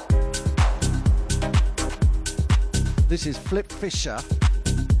 This is Flip Fisher.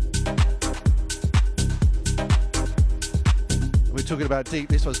 We're talking about deep.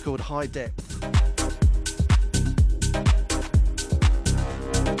 This one's called High Depth.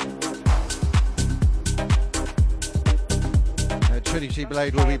 Trinity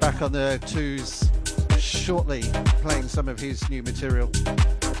Blade will be back on the twos shortly, playing some of his new material.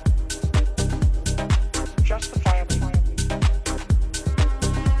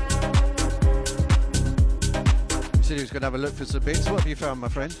 This said he was going to have a look for some bits. What have you found, my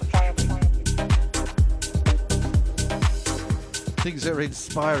friend? Things that are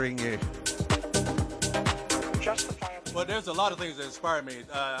inspiring you. Well, there's a lot of things that inspire me.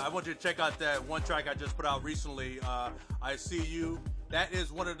 I want you to check out that one track I just put out recently, I See You. That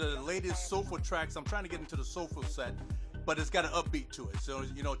is one of the latest soulful tracks. I'm trying to get into the soulful set, but it's got an upbeat to it. So,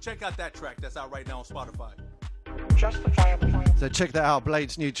 check out that track. That's out right now on Spotify. So check that out,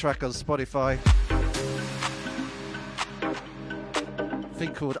 Blade's new track on Spotify.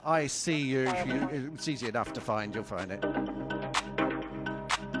 Thing called I See You. It's easy enough to find, you'll find it.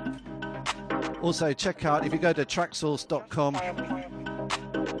 Also, check out, if you go to tracksource.com,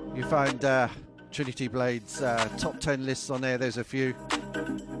 you find Trinity Blade's top 10 lists on there. There's a few.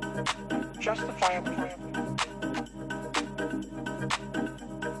 Justifiable.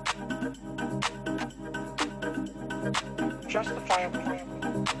 Justifiable.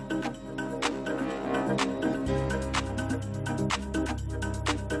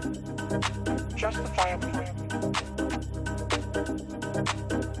 Justifiable.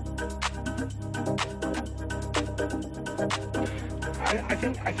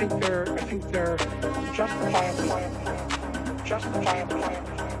 I think they're justifiable. Justifiable.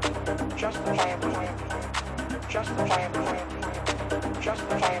 Justifiable. Justifiable.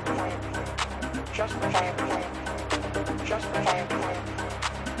 Justifiable. Justifiable. Justifiable.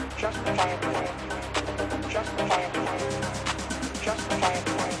 Justifiable. Justifiable.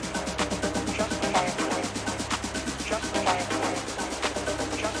 Justifiable.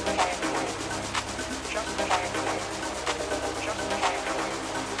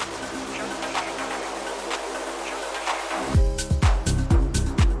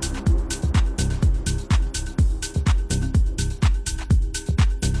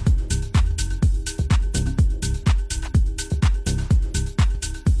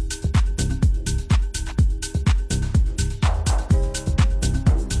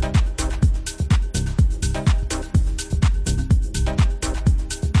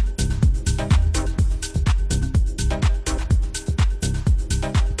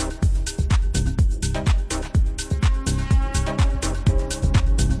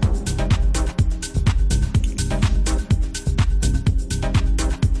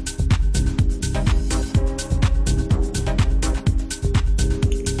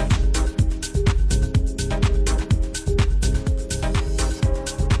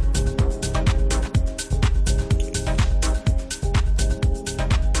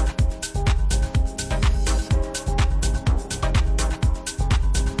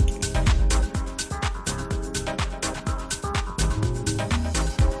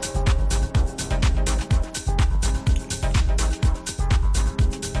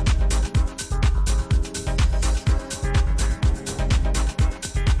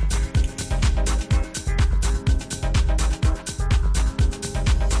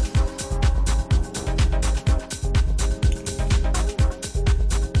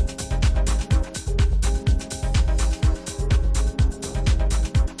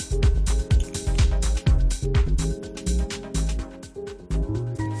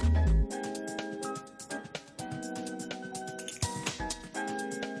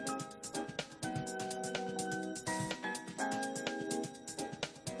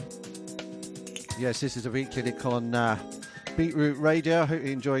 Yes, this is a week clinic on Beatroot Radio. I hope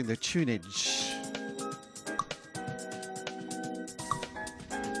you're enjoying the tunage.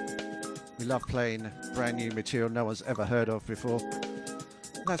 We love playing brand new material no one's ever heard of before.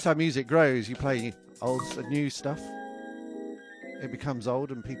 That's how music grows. You play old and new stuff. It becomes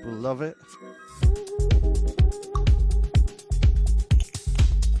old and people love it.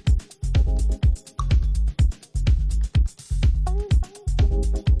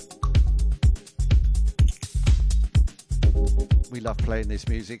 We love playing this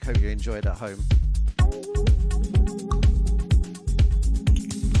music. Hope you enjoy it at home.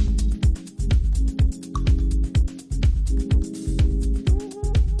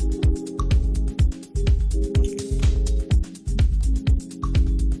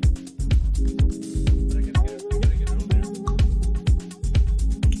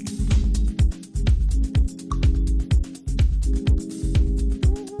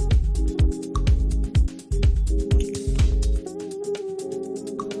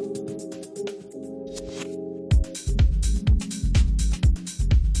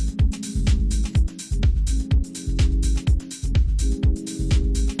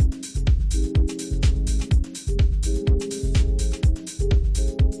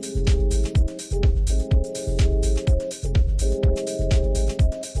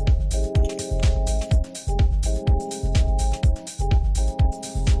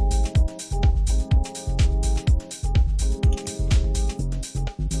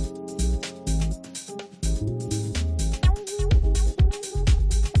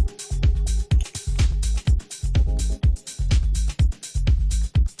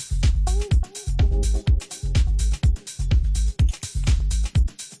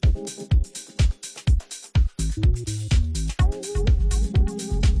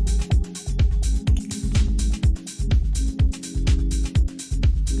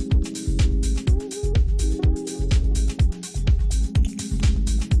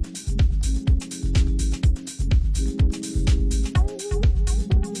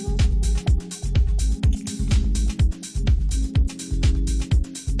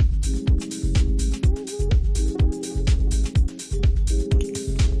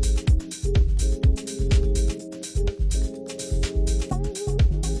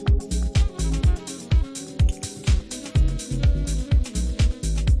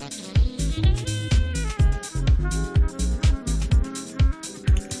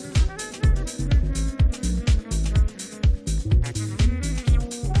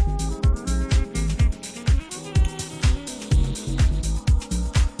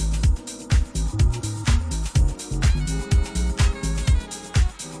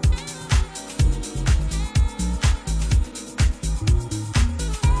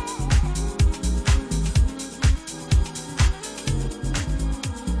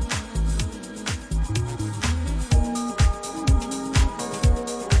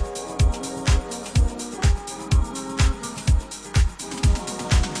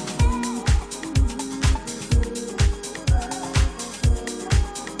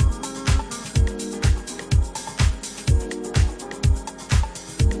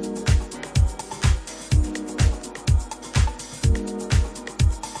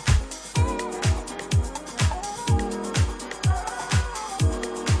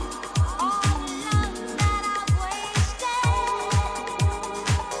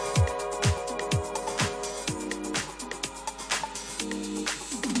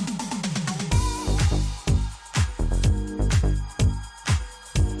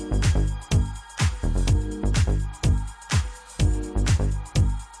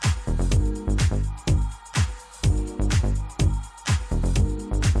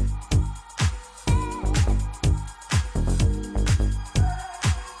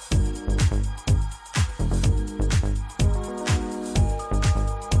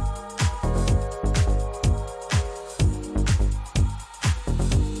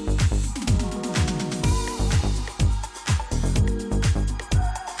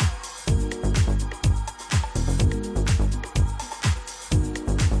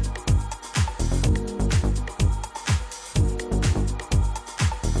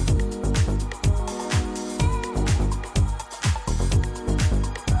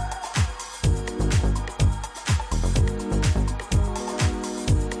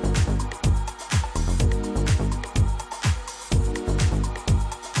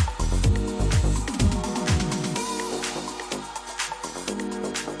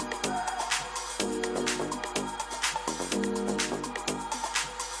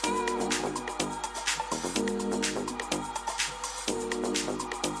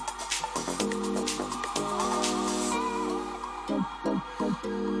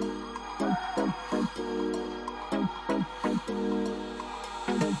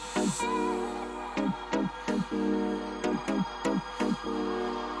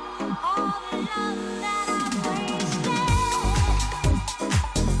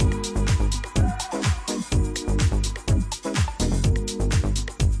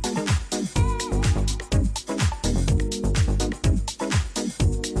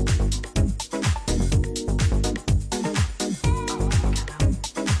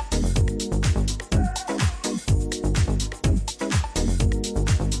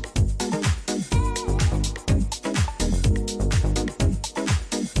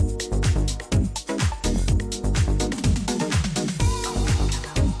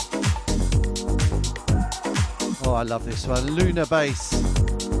 I love this one. Lunar Bass.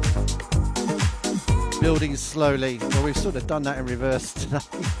 Building slowly. Well, we've sort of done that in reverse today.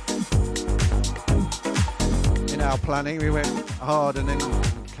 In our planning, we went hard and then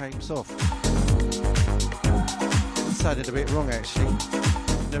came soft. It sounded a bit wrong, actually.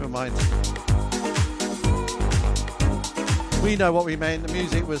 Never mind. We know what we meant. The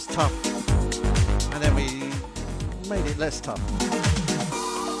music was tough. And then we made it less tough.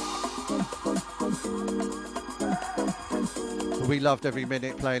 But we loved every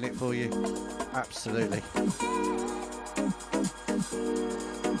minute playing it for you. Absolutely.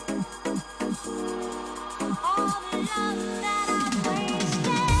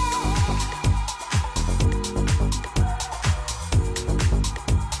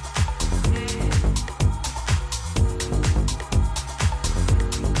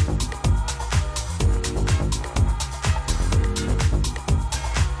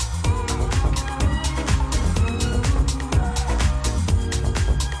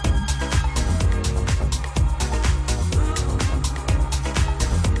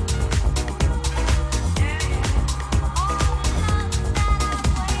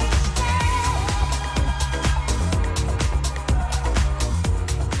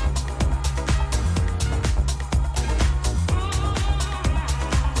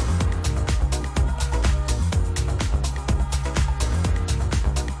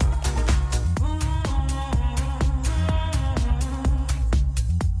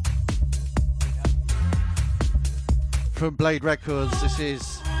 From Blade Records, this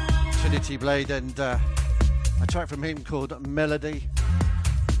is Trinity Blade and a track from him called Melody.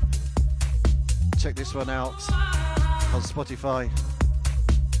 Check this one out on Spotify.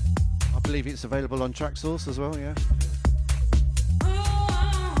 I believe it's available on Traxsource as well, yeah.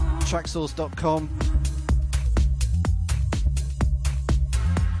 Traxsource.com.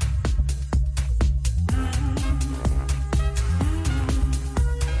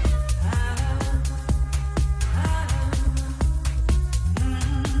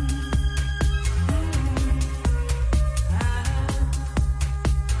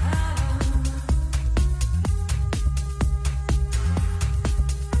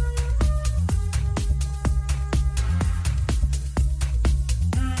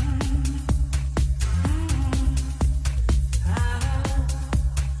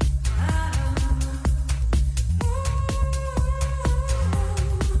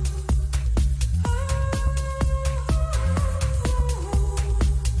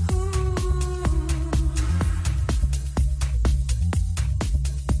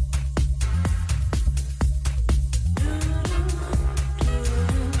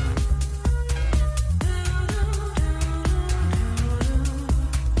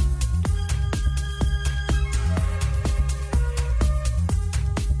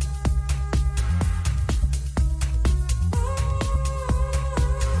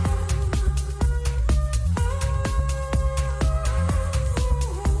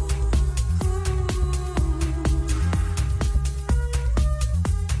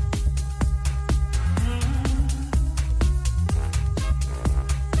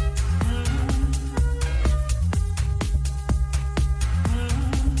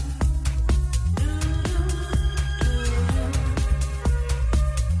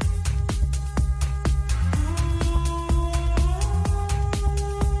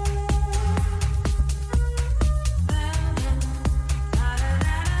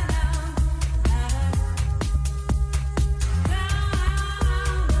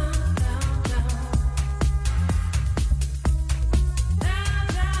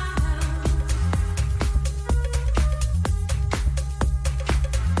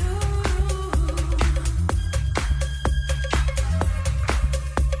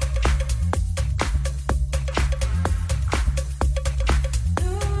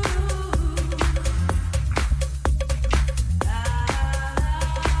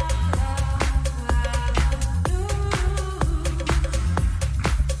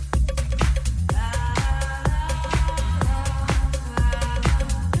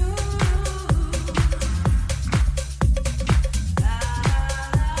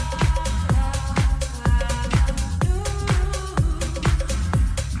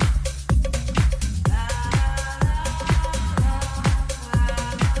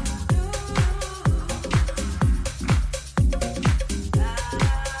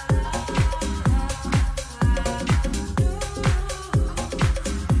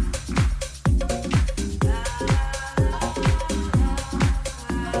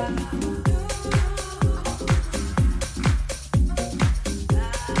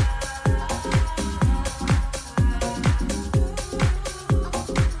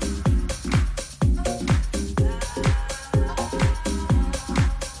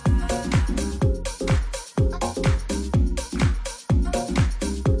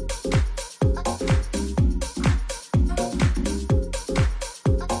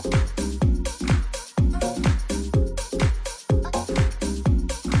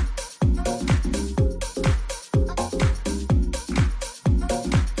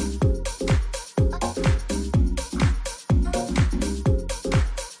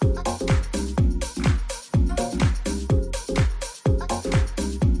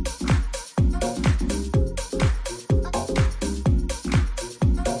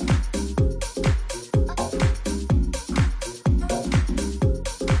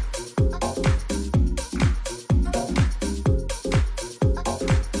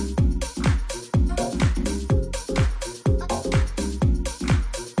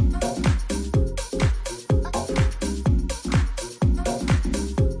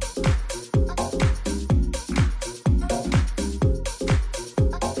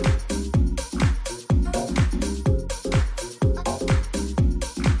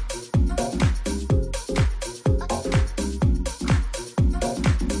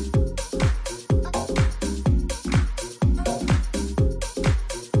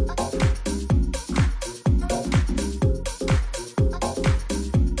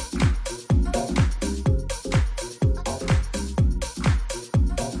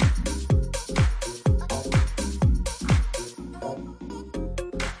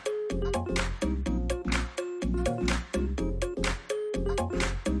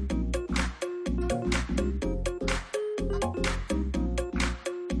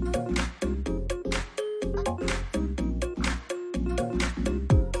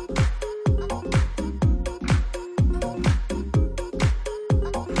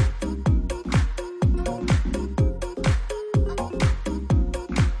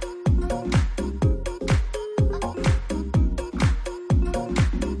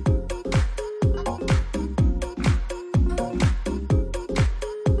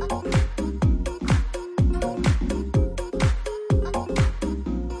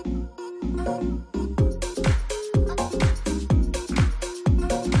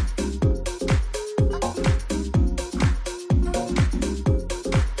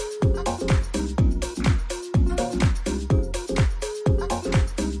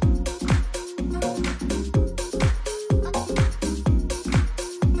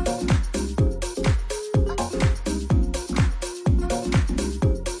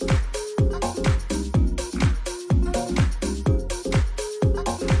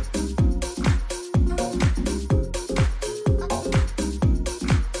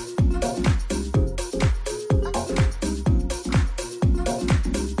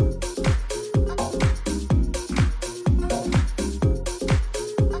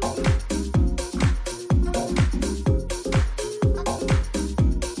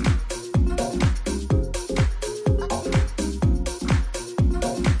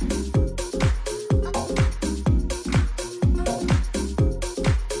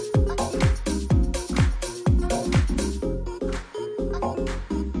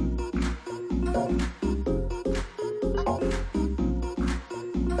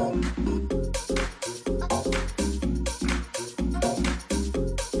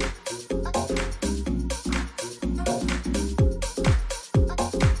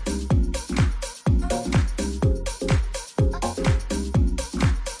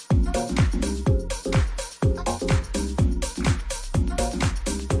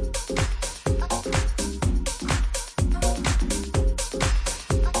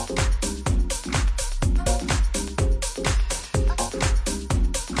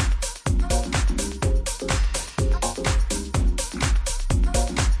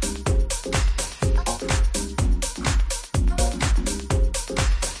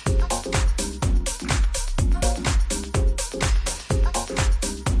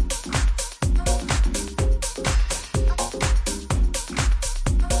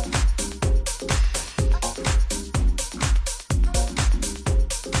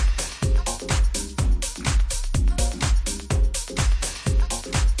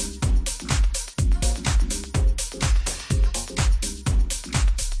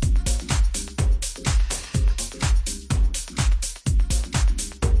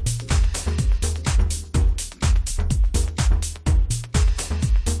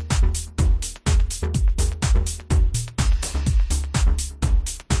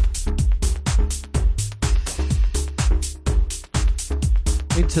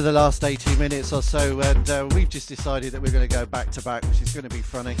 To the last 80 minutes or so, and we've just decided that we're going to go back to back, which is going to be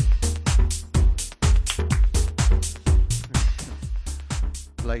funny.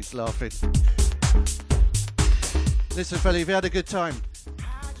 Blade's laughing. Listen, fella, have you had a good time?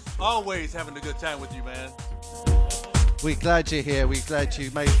 Always having a good time with you, man. We're glad you're here. We're glad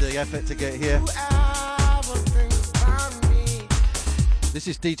you made the effort to get here. This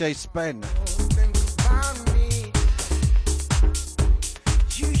is DJ Spen.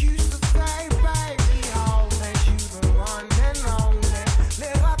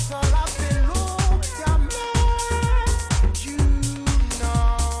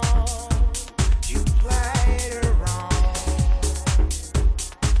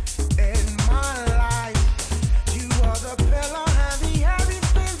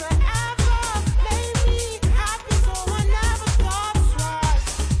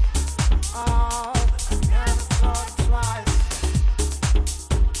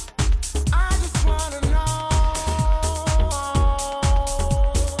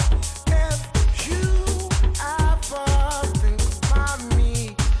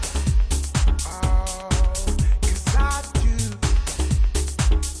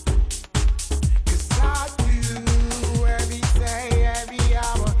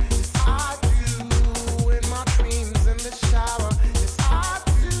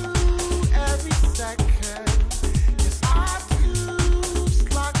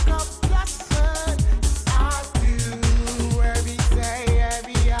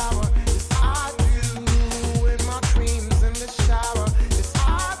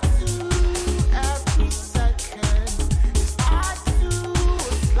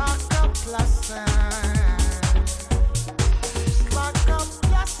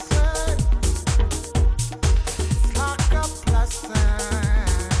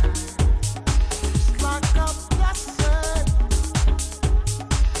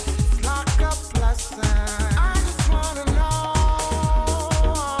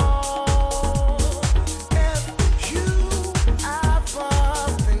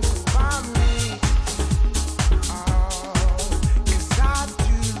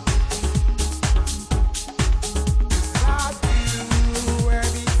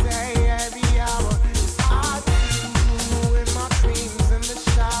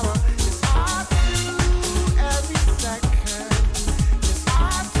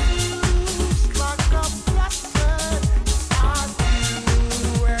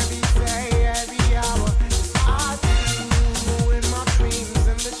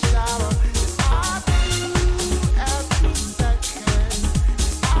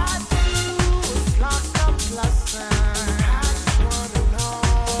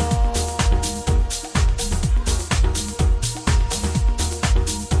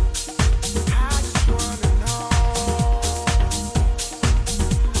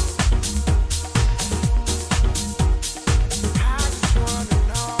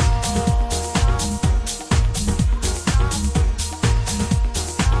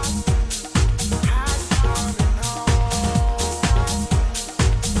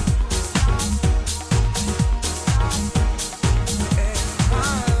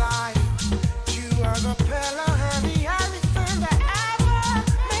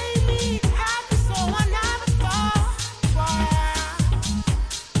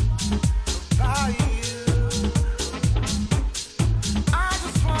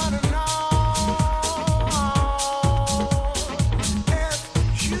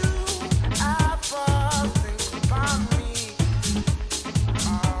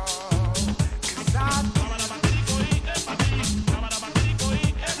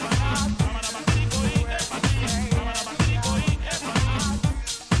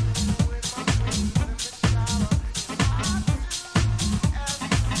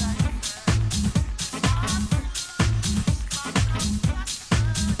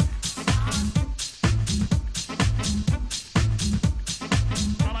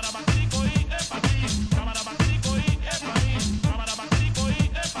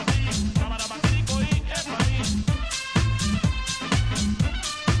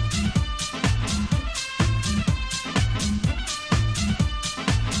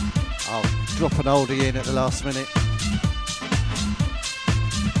 drop an oldie in at the last minute.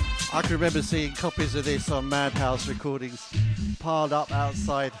 I can remember seeing copies of this on Madhouse recordings piled up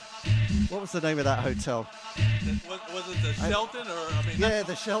outside. What was the name of that hotel? Was it the Shelton yeah,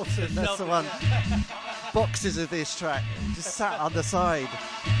 the Shelton. That's the one. Yeah. Boxes of this track just sat on the side,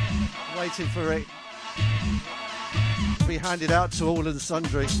 waiting for it to be handed out to all and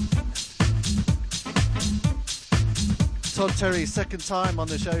sundry. Todd Terry's second time on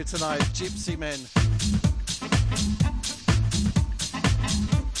the show tonight. Gypsy Men.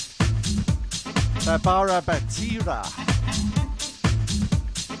 Barbara Batira.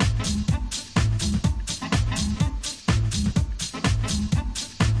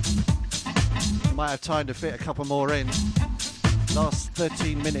 Might have time to fit a couple more in. Last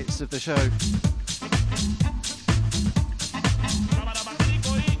 13 minutes of the show.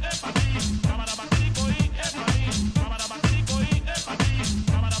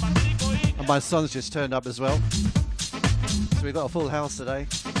 And my son's just turned up as well. So we've got a full house today.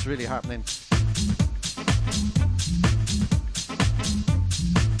 It's really happening.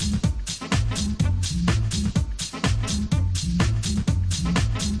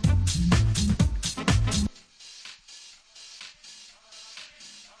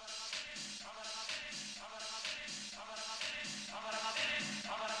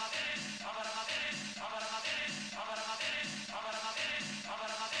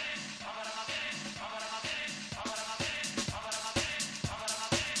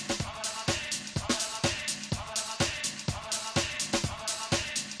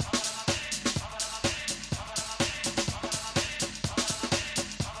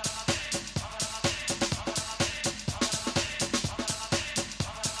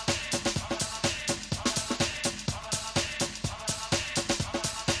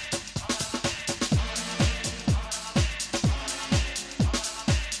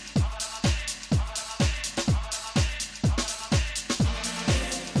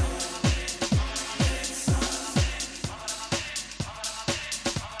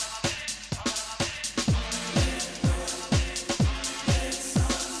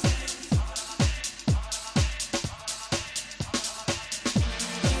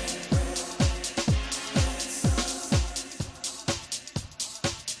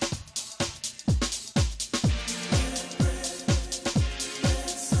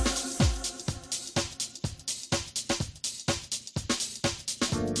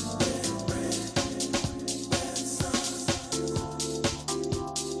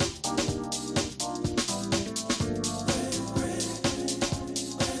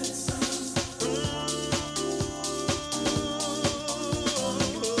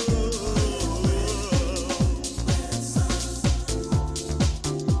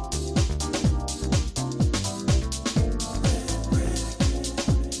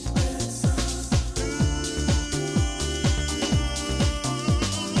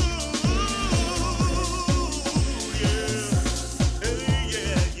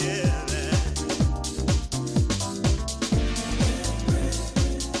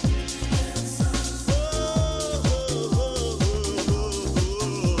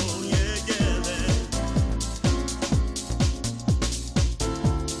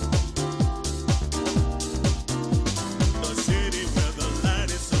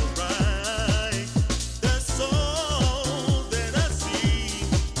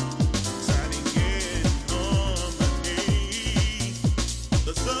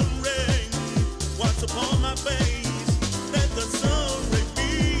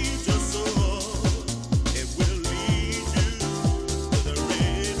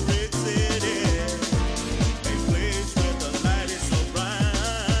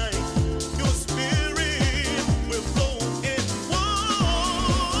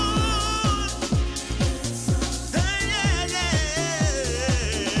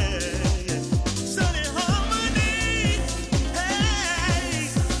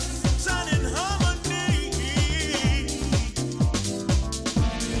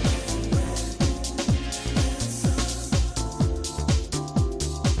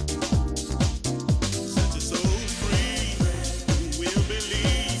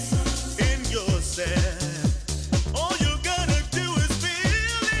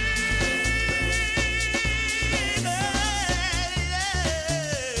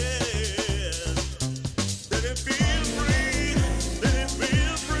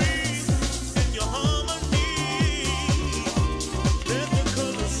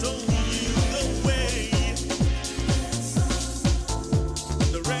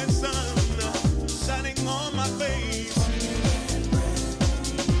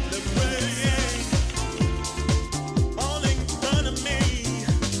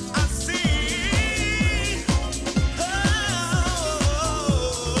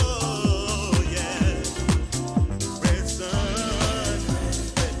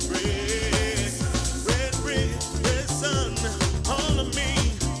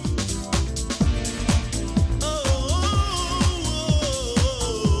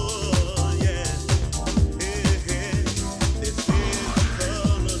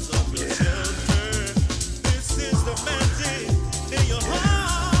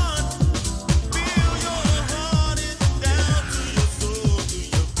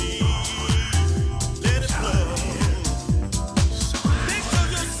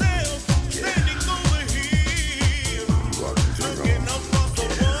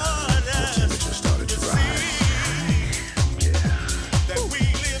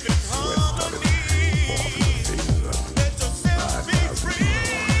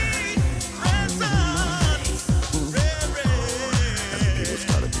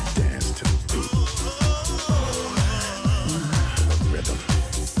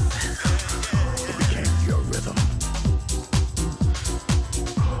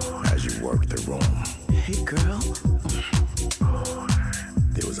 the room. Hey, girl.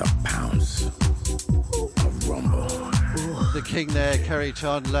 There was a pounce, a rumble. The king there, Kerry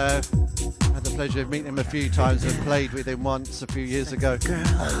Chandler. Had the pleasure of meeting him a few times and played with him once a few years ago.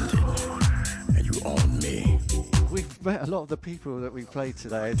 Owned it, and you own me. We've met a lot of the people that we played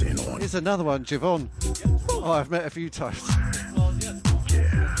today. Here's another one, Javon. Oh, I've met a few times.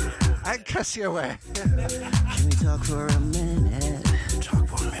 And Cassio Ware. Can we talk for a minute? Talk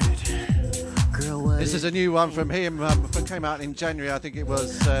for a minute. Girl, what This is a new one from him. It came out in January, I think it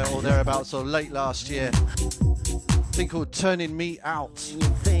was, or thereabouts, or late last year. A thing called Turning Me Out.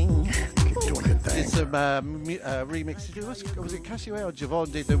 thing? Keep doing your thing. Did some remixes. Was it Cassio Ware or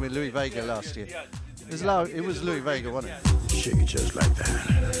Javon did them with Louis Vega last year? It was Louis Vega, wasn't it? Shake it just like that.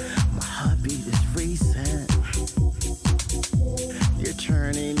 My heartbeat is racing. You're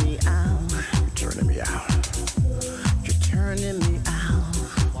turning me out. You're turning me out. You're turning me out.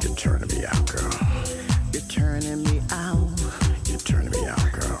 You're turning me out, girl. You're turning me out. You're turning me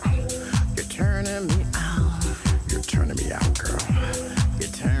out, girl. You're turning me out. You're turning me out, girl. You're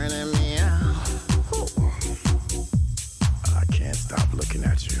turning me out. I can't stop looking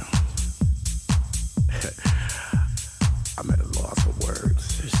at you. I'm at a loss for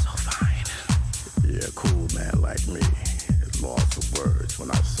words. You're so fine. Yeah, a cool man like me is lost for words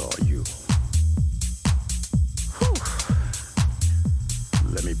when I saw you. Whew.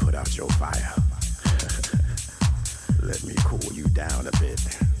 Let me put out your fire. Let me cool you down a bit.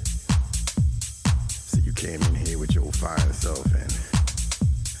 So you came in here with your fine self and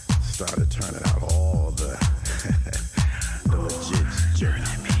started turning out all the legit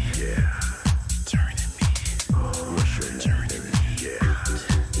Turning me. Yeah. Turning me. What's your name, baby? Yeah.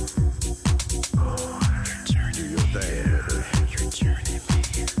 Do your thing, baby. You're turning me.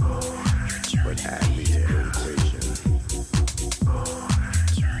 You're But turning add me to the equation.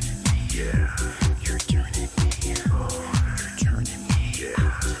 You're turning me. Yeah. You're turning me. You're turning me. Yeah.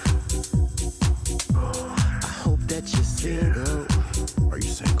 I hope that you're single. Are you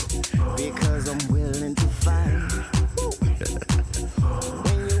single? Because I'm willing to fight.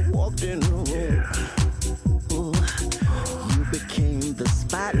 When you walked in the room, ooh, you became the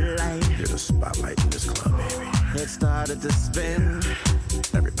spotlight. You're the spotlight in this club, baby. It started to spin.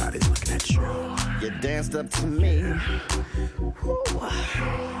 Everybody's looking at you. You danced up to me. Ooh,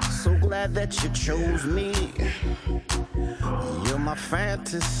 so glad that you chose me. You're my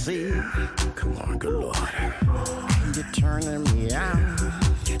fantasy. Come on, good Lord. You're turning me out.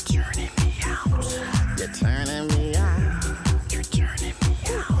 You're turning me out. You're turning me out. You're turning me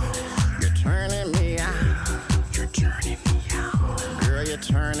out. You're turning me out. You're turning me out. Girl, you're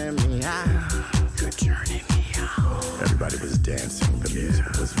turning me out. You're turning me out. Everybody was dancing. The music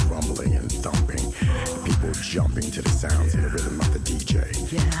was rumbling and thumping. People jumping to the sounds and the rhythm of the DJ.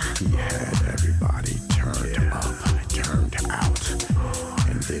 Yeah. He had everybody turned up, turned out.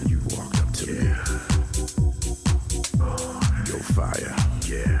 And then you walked up to me. Your fire,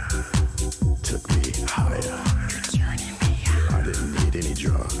 yeah, took me higher. You're turning me out. I didn't need any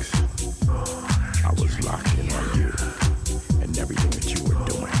drugs. I was locked in on you and everything that you were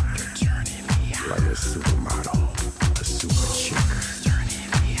doing. You're turning me out. Like a supermodel, a super chick. You're turning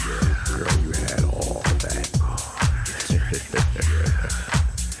me out. Girl, you had all that. You're turning me out.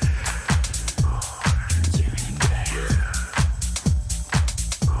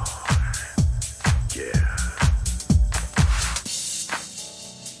 Yeah.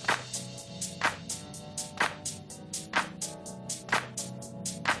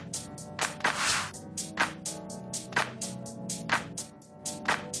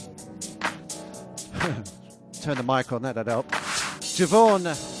 Turn the mic on, that'd help. Javon,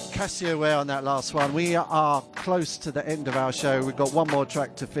 Cassio Ware on that last one. We are close to the end of our show. We've got one more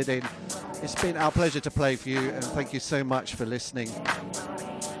track to fit in. It's been our pleasure to play for you, and thank you so much for listening.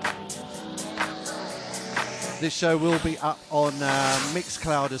 This show will be up on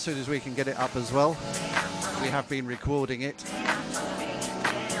Mixcloud as soon as we can get it up as well. We have been recording it.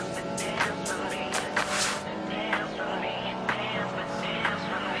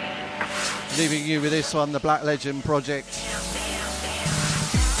 Leaving you with this one, the Black Legend Project.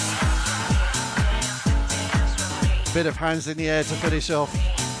 Bit of Hands in the Air to finish off.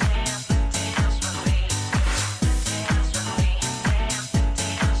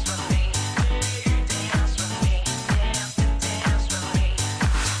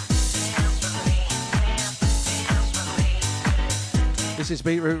 This is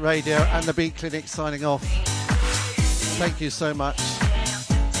Beatroot Radio and the Beat Clinic signing off. Thank you so much.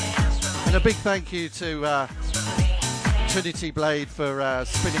 And a big thank you to Trinity Blade for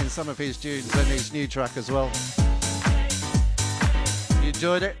spinning some of his tunes and his new track as well. You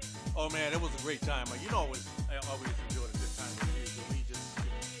enjoyed it? Oh man, it was a great time. You know, I always enjoyed a good time with you. We just get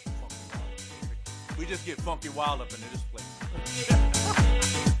funky wild. We just get funky wild up in this place.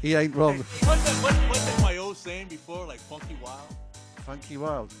 He ain't wrong. Hey, wasn't my old saying before, like funky wild? Funky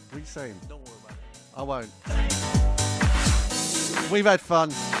wild. What are you saying? Don't worry about it. I won't. We've had fun.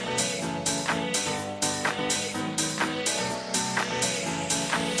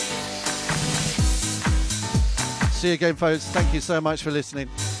 See you again, folks. Thank you so much for listening.